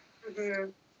something. Mm-hmm.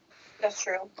 That's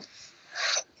true.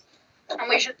 And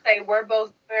we should say we're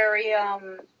both very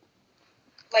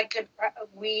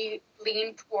we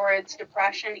lean towards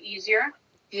depression easier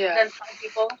than some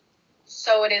people.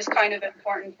 So it is kind of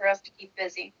important for us to keep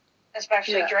busy,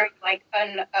 especially during like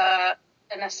an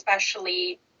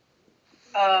especially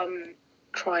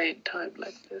trying time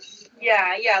like this.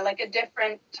 Yeah, like a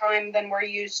different time than we're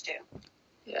used to.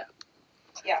 Yeah.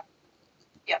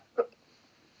 Yeah,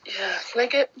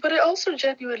 but it also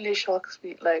genuinely shocks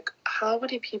me, like, how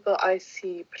many people I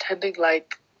see pretending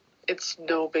like it's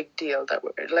no big deal that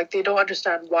they don't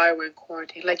understand why we're in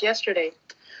quarantine. Like, yesterday,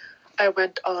 I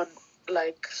went on,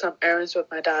 like, some errands with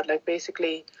my dad. Like,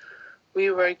 basically, we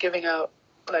were giving out,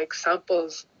 like,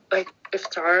 samples. Like,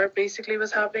 iftar basically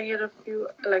was happening in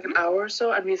an hour or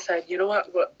so, and we said, you know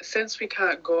what, since we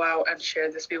can't go out and share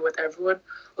this meal with everyone,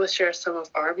 we'll share some of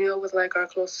our meal with, like, our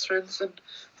closest friends and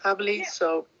family. Yeah.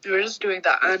 So we were just doing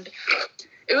that, and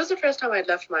it was the first time I'd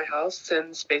left my house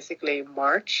since basically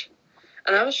March,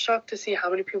 and I was shocked to see how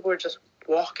many people were just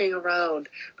walking around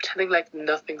pretending like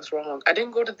nothing's wrong. I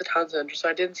didn't go to the town center, so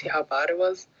I didn't see how bad it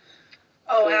was.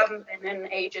 Oh, I haven't been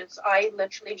in ages. I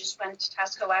literally just went to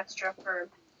Tesco Extra for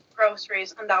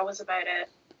groceries, and that was about it.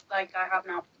 Like, I have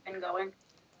not been going.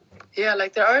 Yeah,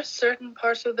 like, there are certain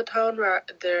parts of the town where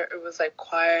it was, like,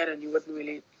 quiet and you wouldn't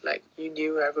really, like, you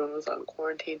knew everyone was on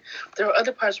quarantine. There were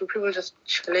other parts where people were just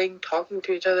chilling, talking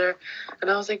to each other, and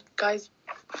I was like, guys,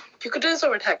 you could do this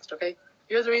over text, okay?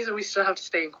 You're the reason we still have to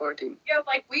stay in quarantine. Yeah,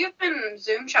 like, we have been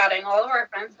Zoom chatting. All of our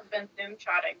friends have been Zoom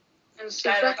chatting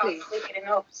instead of actually meeting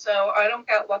up. So I don't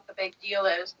get what the big deal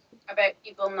is about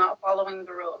people not following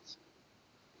the rules.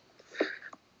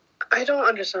 I don't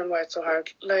understand why it's so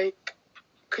hard. Like,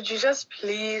 could you just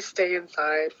please stay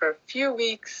inside for a few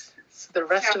weeks so the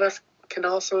rest of us can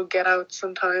also get out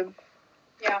sometime?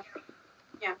 Yeah.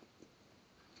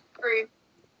 Agreed.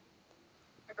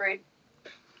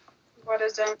 What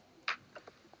is it?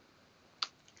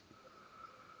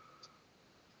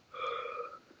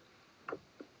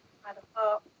 I had a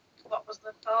thought. What was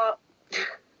the thought?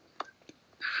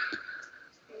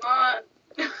 Come on.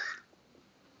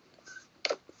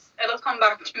 It'll come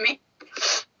back to me.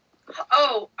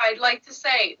 Oh, I'd like to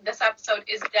say this episode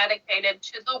is dedicated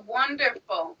to the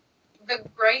wonderful, the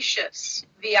gracious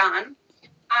Vian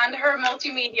and her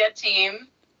multimedia team,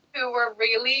 who were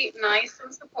really nice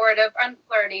and supportive and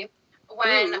flirty when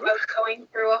I was going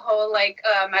through a whole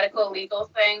medical legal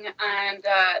thing, and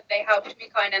they helped me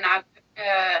kind of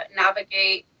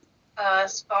navigate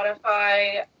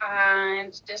Spotify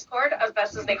and Discord as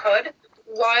best as they could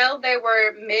while they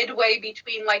were midway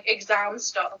between exam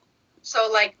stuff.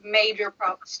 So major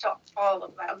props to all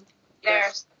of them.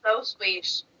 They're so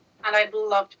sweet, and I'd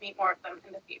love to meet more of them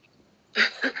in the future.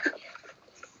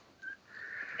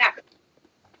 Now,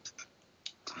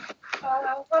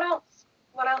 what else?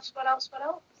 I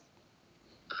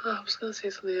was gonna say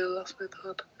something, I lost my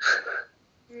thought.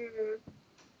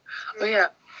 But yeah,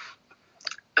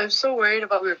 I'm so worried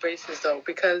about my braces though,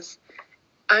 because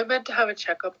I'm meant to have a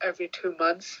checkup every 2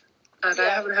 months, and I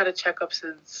haven't had a checkup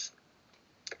since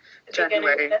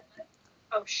January.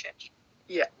 Oh shit.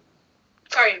 Yeah.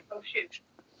 Sorry. Oh shoot.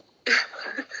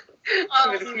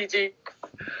 PG.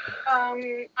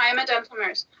 I am a dental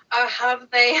nurse. Have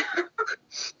they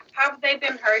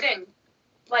been hurting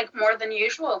more than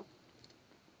usual?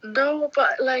 No,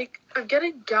 but I'm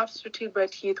getting gaps between my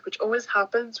teeth, which always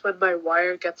happens when my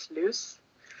wire gets loose.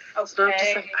 Okay. So I'm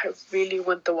just I really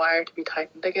want the wire to be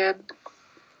tightened again.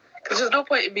 Because there's no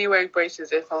point in me wearing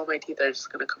braces if all my teeth are just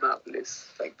going to come out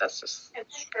loose. That's just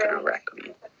going to wreck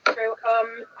me. It's true.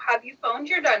 Have you phoned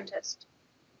your dentist?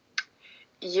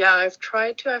 Yeah, I've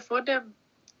tried to. I phoned him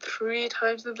 3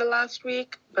 times in the last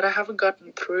week, but I haven't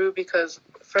gotten through because,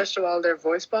 first of all, their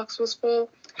voice box was full.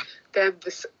 Then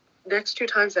this next 2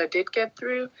 times I did get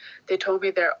through, they told me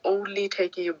they're only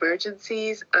taking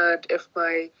emergencies, and if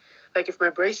my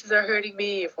braces are hurting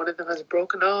me, if one of them has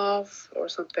broken off or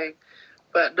something.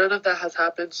 But none of that has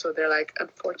happened, so they're like,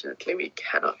 unfortunately, we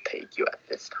cannot take you at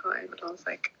this time. And I was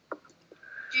like,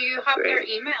 Do you have great. their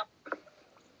email?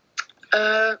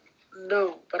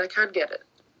 No, but I can get it.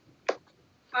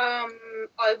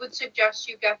 I would suggest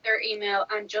you get their email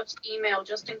and just email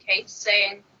just in case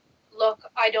saying, look,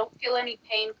 I don't feel any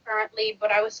pain currently,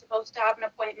 but I was supposed to have an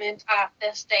appointment at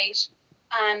this date,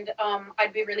 and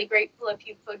I'd be really grateful if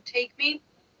you could take me.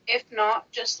 If not,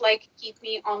 just like keep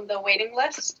me on the waiting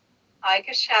list. Hi,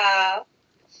 Kashav.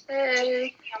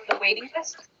 Hey. On the waiting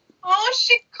list. Oh,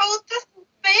 she called this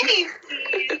baby.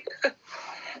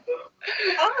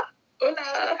 Hola.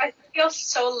 I feel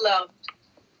so loved.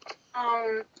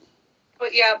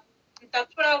 But yeah,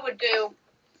 that's what I would do,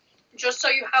 just so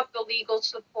you have the legal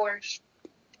support.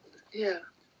 Yeah.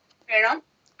 You know?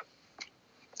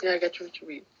 Yeah, I get what you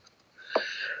mean.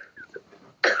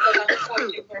 So that's what I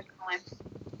do personally.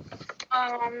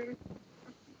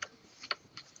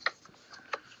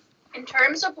 In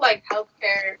terms of like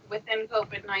healthcare within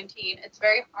COVID-19, it's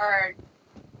very hard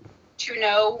to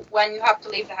know when you have to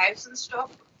leave the house and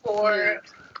stuff for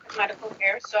medical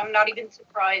care. So I'm not even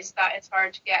surprised that it's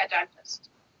hard to get a dentist.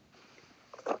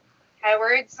 How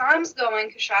are exams going?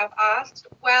 Kashav asked.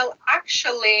 Well,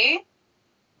 actually,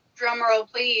 drumroll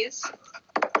please.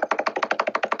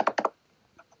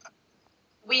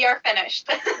 We are finished.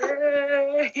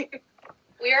 Yay.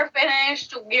 We are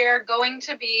finished. We are going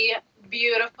to be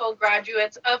beautiful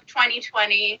graduates of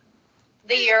 2020,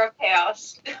 the year of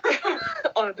chaos.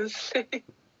 Honestly.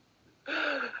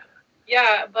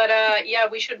 Yeah, but yeah,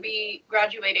 we should be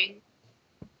graduating.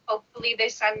 Hopefully they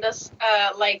send us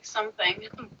like something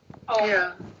home.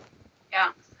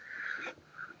 Yeah.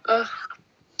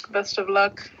 Best of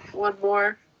luck. One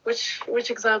more. Which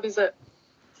exam is it?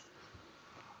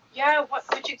 Yeah,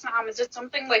 which exam? Is it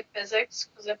something like physics?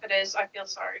 Because if it is, I feel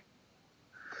sorry.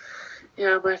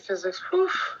 Yeah, my physics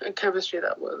and chemistry,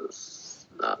 that was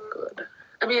not good.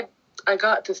 I mean, I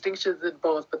got distinctions in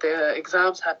both, but the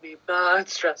exams had me mad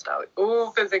stressed out.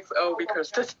 Oh, physics. Oh, we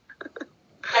cursed it.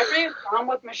 Every exam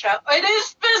with Michelle. It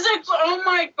is physics. Oh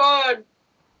my god.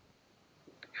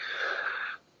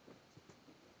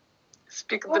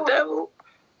 Speak of the devil.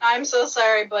 I'm so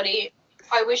sorry, buddy.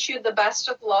 I wish you the best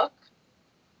of luck.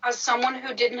 As someone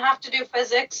who didn't have to do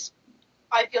physics,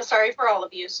 I feel sorry for all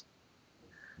of you.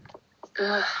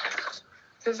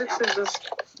 Physics is just...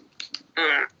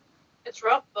 It's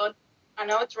rough, bud. I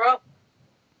know it's rough.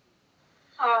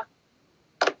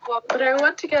 But I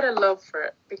want to get a love for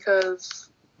it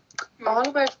because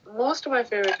most of my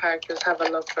favorite characters have a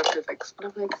love for physics.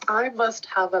 And I'm like, I must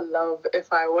have a love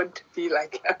if I want to be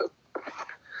like them.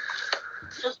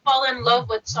 Just fall in love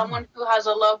with someone who has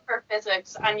a love for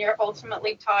physics and you're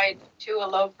ultimately tied to a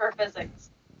love for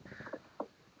physics.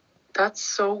 That's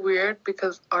so weird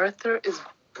because Arthur is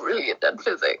brilliant at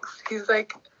physics. He's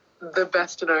like the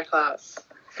best in our class.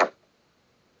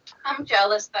 I'm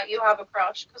jealous that you have a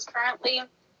crush because currently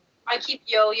I keep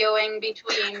yo-yoing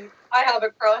between I have a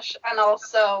crush and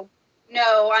also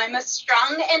no, I'm a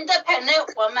strong,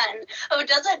 independent woman who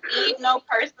doesn't need no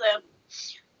person.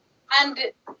 And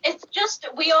it's just,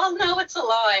 we all know it's a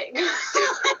lie.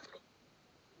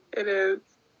 It is.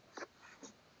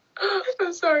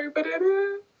 I'm sorry, but it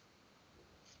is.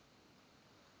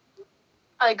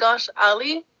 I got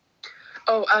Ali.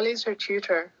 Oh, Ali's her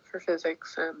tutor for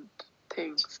physics and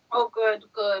things. Oh, good.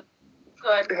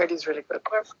 I heard he's really good.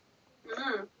 Good.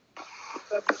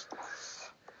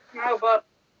 No, but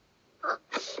I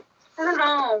don't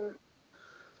know.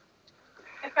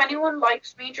 If anyone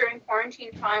likes me during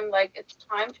quarantine time, like, it's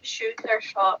time to shoot their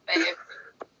shot, babe.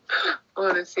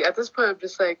 Honestly, at this point, I'm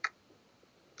just like,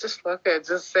 just fuck it.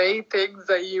 Just say things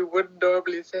that you wouldn't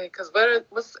normally say. Because what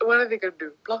are they going to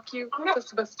do? Block you?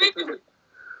 That's the best thing to do.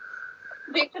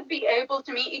 They could be able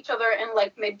to meet each other in,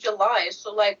 like, mid-July,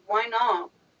 so, like, why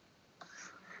not?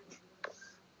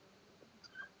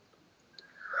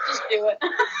 Just do it.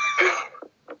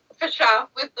 Kashav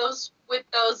with those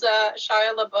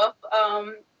Shia LaBeouf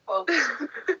quotes.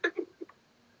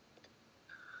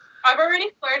 I've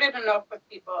already flirted enough with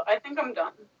people. I think I'm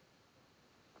done.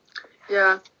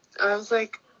 Yeah, I was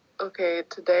like, okay,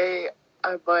 today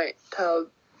I might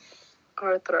tell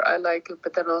Arthur I like him,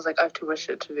 but then I was like, I have too much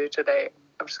shit to do today.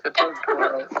 I'm just gonna tell him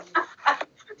tomorrow.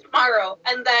 Tomorrow,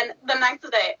 and then the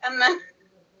next day, and then.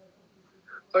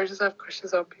 Or just have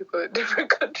crushes on people in different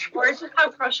countries. Or just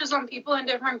have crushes on people in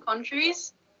different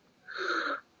countries.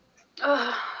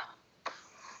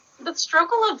 The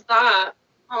struggle of that,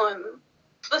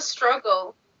 the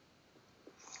struggle.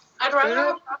 I'd rather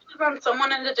have crushes on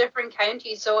someone in a different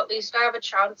county, so at least I have a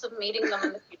chance of meeting them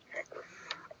in the future.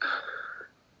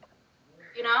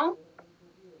 You know?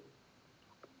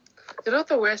 You know what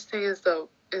the worst thing is, though?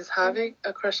 Is having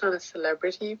a crush on a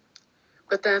celebrity,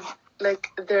 but then, like,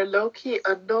 they're low-key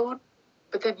unknown,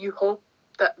 but then you hope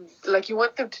that, like, you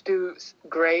want them to do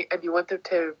great and you want them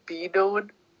to be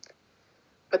known,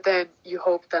 but then you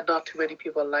hope that not too many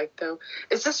people like them.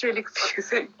 It's just really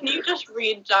confusing. Can you just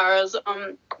read Dara's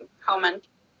comment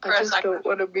for I a just second? don't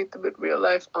want to meet them in real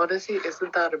life. Honestly,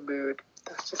 isn't that a mood?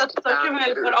 That's such a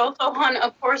mood, but also, hon,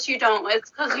 of course you don't. It's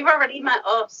because you've already met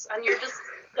us, and you're just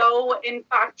so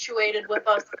infatuated with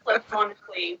us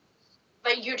platonically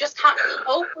that you just can't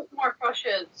cope with more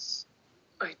crushes.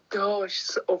 I know,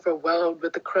 she's overwhelmed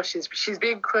with the crushes. She's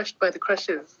being crushed by the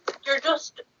crushes. You're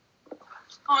just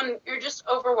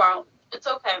overwhelmed. It's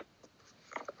okay.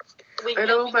 I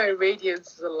know my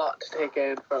radiance is a lot to take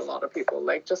in for a lot of people.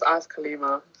 Like, just ask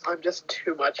Halima. I'm just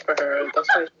too much for her. That's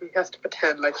why she has to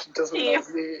pretend like she doesn't love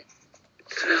me.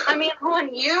 I mean,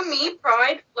 when you, me,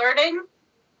 Pride, flirting,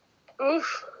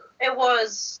 oof, it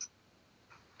was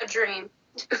a dream.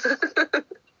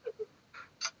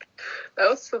 That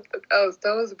was something else.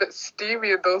 That was a bit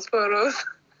steamy in those photos.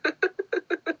 Oh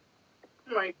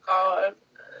my god.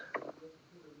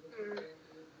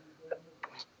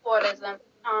 What is it?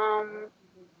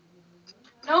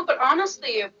 No, but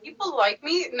honestly, if people like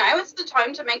me, now is the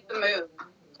time to make the move.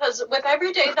 Because with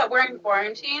every day that we're in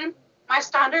quarantine, my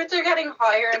standards are getting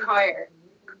higher and higher.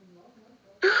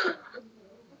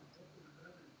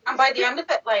 And by the end of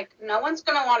it, like, no one's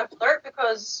going to want to flirt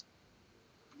because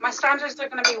my standards are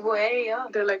going to be way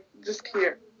up. They're like, just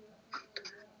here.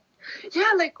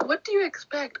 Yeah, like, what do you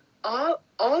expect?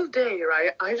 All day,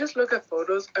 right? I just look at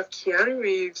photos of Keanu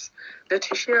Reeves,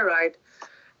 Letitia Wright,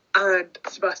 and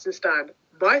Sebastian Stan.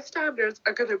 My standards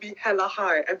are gonna be hella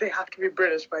high, and they have to be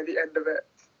British by the end of it.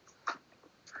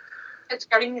 It's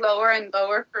getting lower and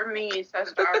lower for me,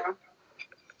 says Dara.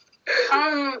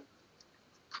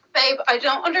 Babe, I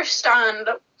don't understand.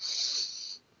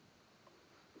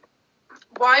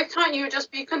 Why can't you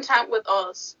just be content with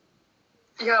us?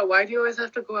 Yeah, why do you always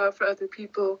have to go out for other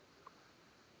people?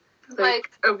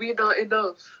 Like, are we not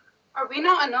enough? Are we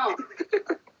not enough?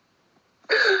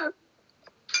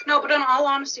 No, but in all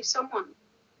honesty, someone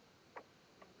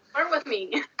flirt with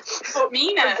me, but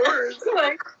mean it.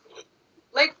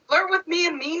 like flirt with me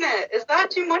and mean it. Is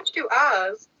that too much to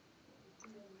ask?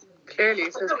 Clearly,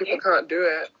 since people can't do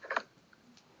it.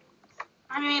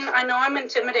 I mean, I know I'm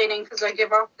intimidating because I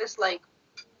give off this like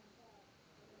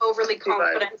overly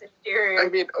confident exterior. I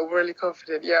mean, overly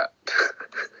confident, yeah.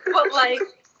 But like,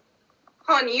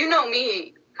 hon, you know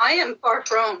me. I am far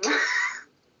from.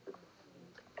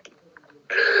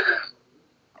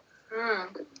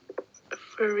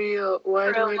 For real,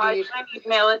 why do I need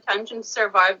male attention to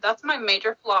survive? That's my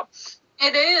major flaw.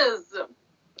 It is.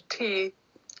 T,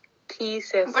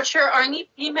 sis. But sure, I need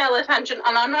female attention,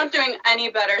 and I'm not doing any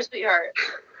better, sweetheart.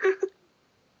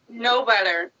 No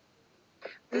better.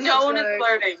 No one is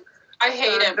flirting. I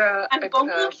hate him. And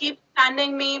Bumble keeps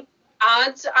sending me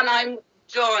ads, and I'm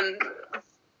done.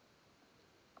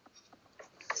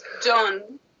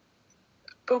 Done.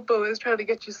 Bumble is trying to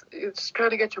get you. It's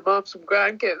trying to get your mom some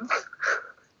grandkids.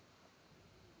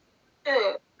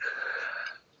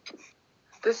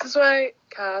 This is why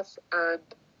Cass and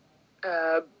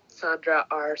Sandra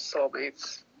are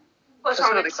soulmates.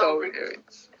 Platonic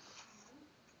soulmates.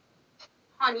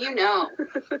 Hon, you know,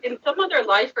 in some other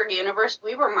life or universe,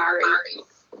 we were married.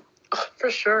 Oh, for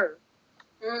sure.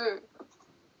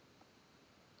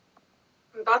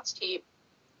 That's deep.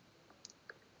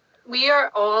 We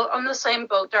are all on the same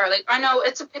boat, darling. I know,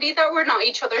 it's a pity that we're not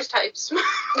each other's types.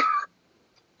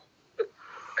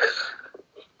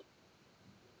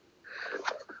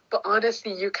 But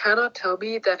honestly, you cannot tell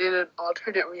me that in an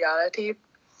alternate reality,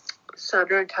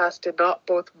 Sandra and Cass did not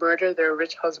both murder their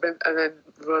rich husband and then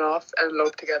run off and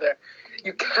elope together.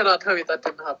 You cannot tell me that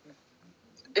didn't happen.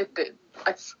 It did.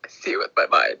 I see it with my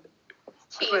mind.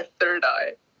 With my third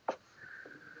eye.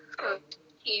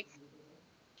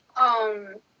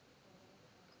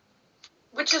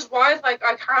 Which is why, like,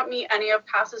 I can't meet any of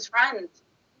Cass's friends.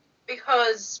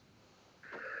 Because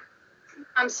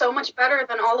I'm so much better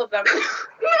than all of them.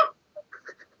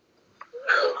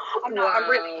 I'm not. I'm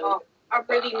really not. I'm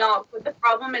really not. But the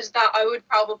problem is that I would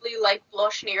probably, like,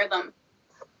 blush near them.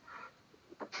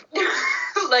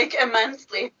 Like,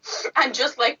 immensely. And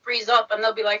just, like, freeze up. And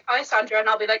they'll be like, hi, Sandra. And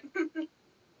I'll be like...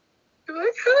 You're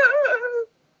like...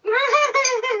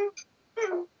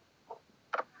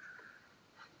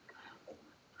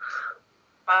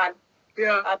 bad.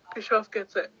 Yeah, Bischoff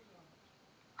gets it.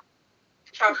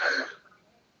 Chocolate.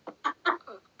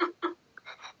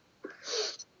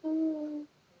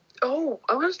 Oh,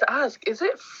 I wanted to ask, is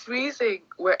it freezing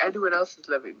where anyone else is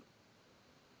living?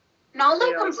 No, They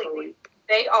like are so completely. weak.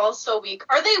 They also weak.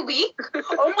 Are they weak?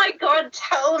 Oh my god,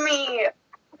 tell me.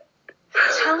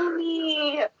 Tell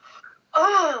me.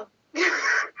 Oh.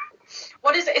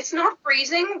 What is it? It's not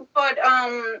freezing, but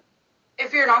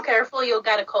if you're not careful, you'll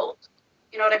get a cold.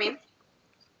 You know what I mean?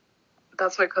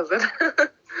 That's my cousin.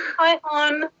 Hi,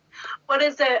 hon. What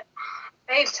is it?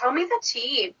 Babe, tell me the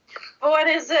tea. What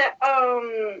is it?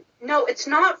 No, it's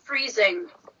not freezing,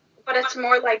 but it's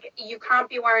more like you can't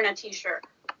be wearing a t-shirt.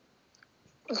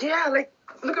 Yeah, like,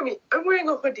 look at me. I'm wearing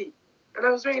a hoodie. And I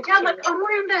was wearing a Yeah, t-shirt. like, I'm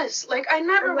wearing this. Like, I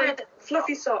never And, wear like, this.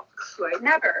 fluffy socks. Like,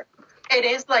 Never. It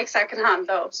is, like, secondhand,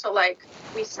 though. So, like,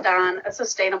 we stand a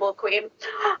sustainable queen.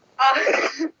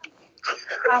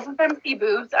 Half of them see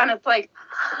boobs, and it's like,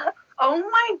 oh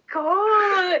my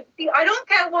god. See, I don't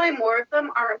get why more of them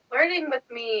aren't flirting with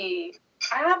me.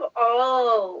 I have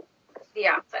all the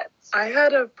assets. I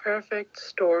had a perfect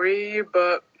story,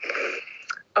 but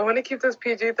I want to keep this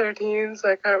PG-13, so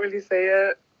I can't really say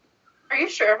it. Are you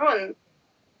sure, hon?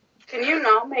 Can you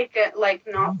not make it, like,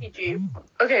 not PG?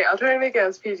 Okay, I'll try and make it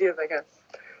as PG as I can.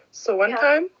 So one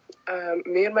time,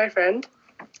 me and my friend,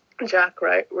 Jack,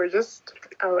 right, we're just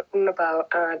out and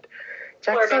about, and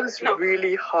Jack saw this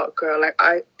really hot girl. Like,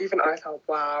 I thought,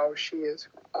 wow, she is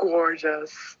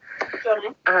gorgeous.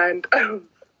 Johnny? And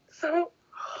so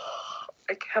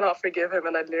I cannot forgive him,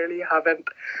 and I literally haven't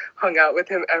hung out with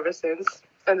him ever since.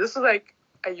 And this was like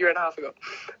a year and a half ago.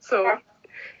 So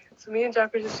me and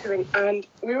Jack were just chilling, and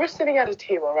we were sitting at a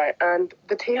table, right? And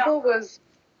the table was,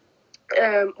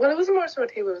 well, it wasn't more so a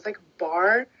table. It was like a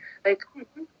bar. Like,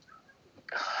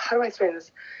 how do I explain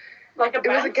this? Like a bench?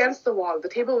 It was against the wall. The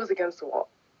table was against the wall,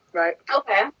 right?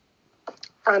 Okay.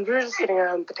 And we were just sitting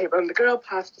around the table, and the girl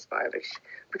passed us by, like,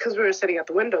 because we were sitting at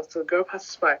the window, so the girl passed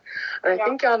us by. And I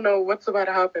think y'all know what's about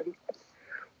to happen.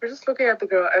 We're just looking at the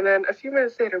girl, and then a few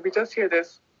minutes later, we just hear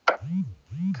this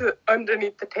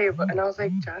underneath the table, and I was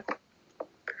like, Jack,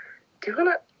 do you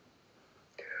wanna?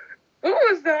 What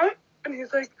was that? And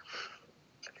he's like,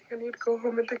 I think I need to go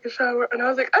home and take a shower. And I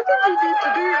was like, I think you need to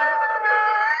do that.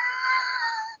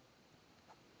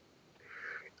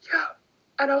 Yeah.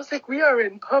 And I was like, we are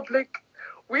in public.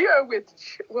 We are with,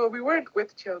 well, we weren't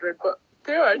with children, but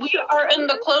there are. We are in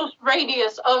the close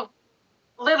radius of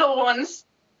little ones.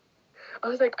 I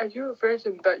was like, are you a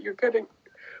virgin that you're getting?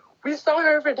 We saw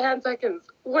her for 10 seconds.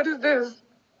 What is this?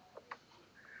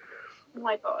 Oh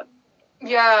my god.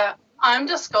 Yeah, I'm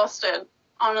disgusted,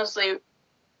 honestly.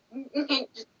 I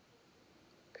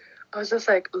was just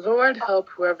like, Lord help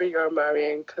whoever you're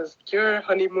marrying, because your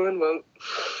honeymoon will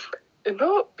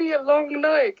not be a long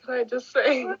night, can I just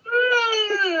say?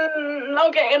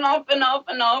 Okay, enough.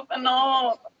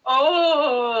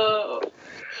 Oh.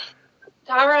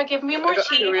 Tara, give me more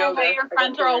tea. Okay, your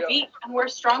friends are all weak, and we're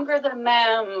stronger than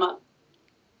them.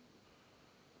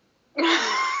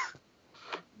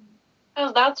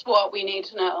 Because that's what we need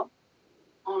to know,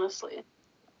 honestly.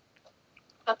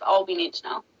 That's all we need to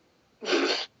know.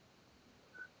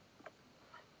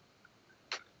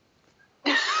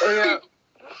 Oh, yeah.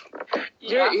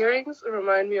 Your earrings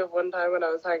remind me of one time when I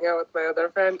was hanging out with my other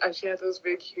friend, and she had those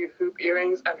big cute hoop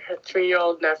earrings, and her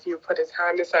 3-year-old nephew put his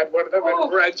hand inside one of them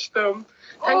and wrenched them.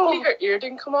 Thankfully, her ear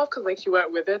didn't come off because, like, she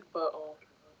went with it, but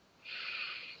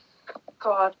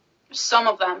God. Some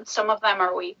of them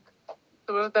are weak.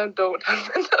 Some of them don't have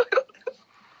mental illness.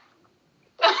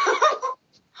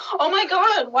 Oh my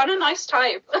god, what a nice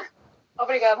type.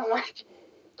 Obrigado, much.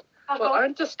 Well,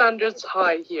 aren't the standards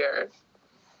high here?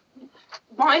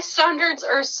 My standards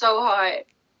are so high.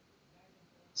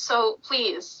 So,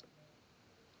 please,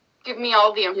 give me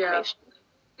all the information.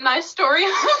 Yeah. Nice story.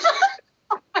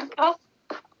 Oh my god.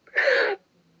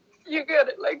 You get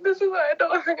it. Like, this is why I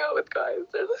don't hang out with guys.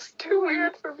 They're just too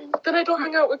weird for me. Then I don't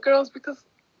hang out with girls because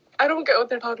I don't get what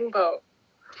they're talking about.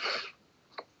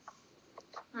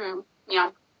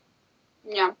 Yeah.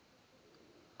 Yeah.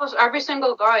 Plus, every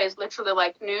single guy is literally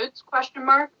like, nudes, ?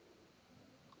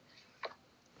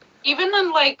 Even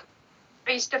in, like,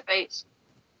 face-to-face.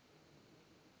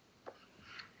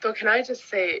 So can I just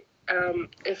say,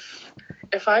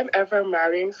 if I'm ever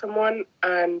marrying someone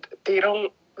and they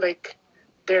don't, like,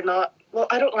 they're not, well,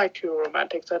 I don't like too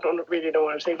romantic, so I don't really know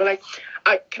what I'm saying, but, like,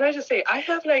 can I just say, I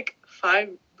have, like,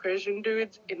 5 Persian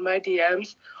dudes in my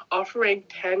DMs offering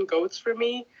 10 goats for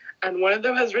me, and one of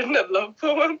them has written a love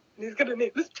poem, and he's gonna name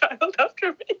his child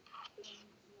after me.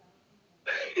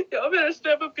 Y'all better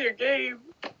step up your game.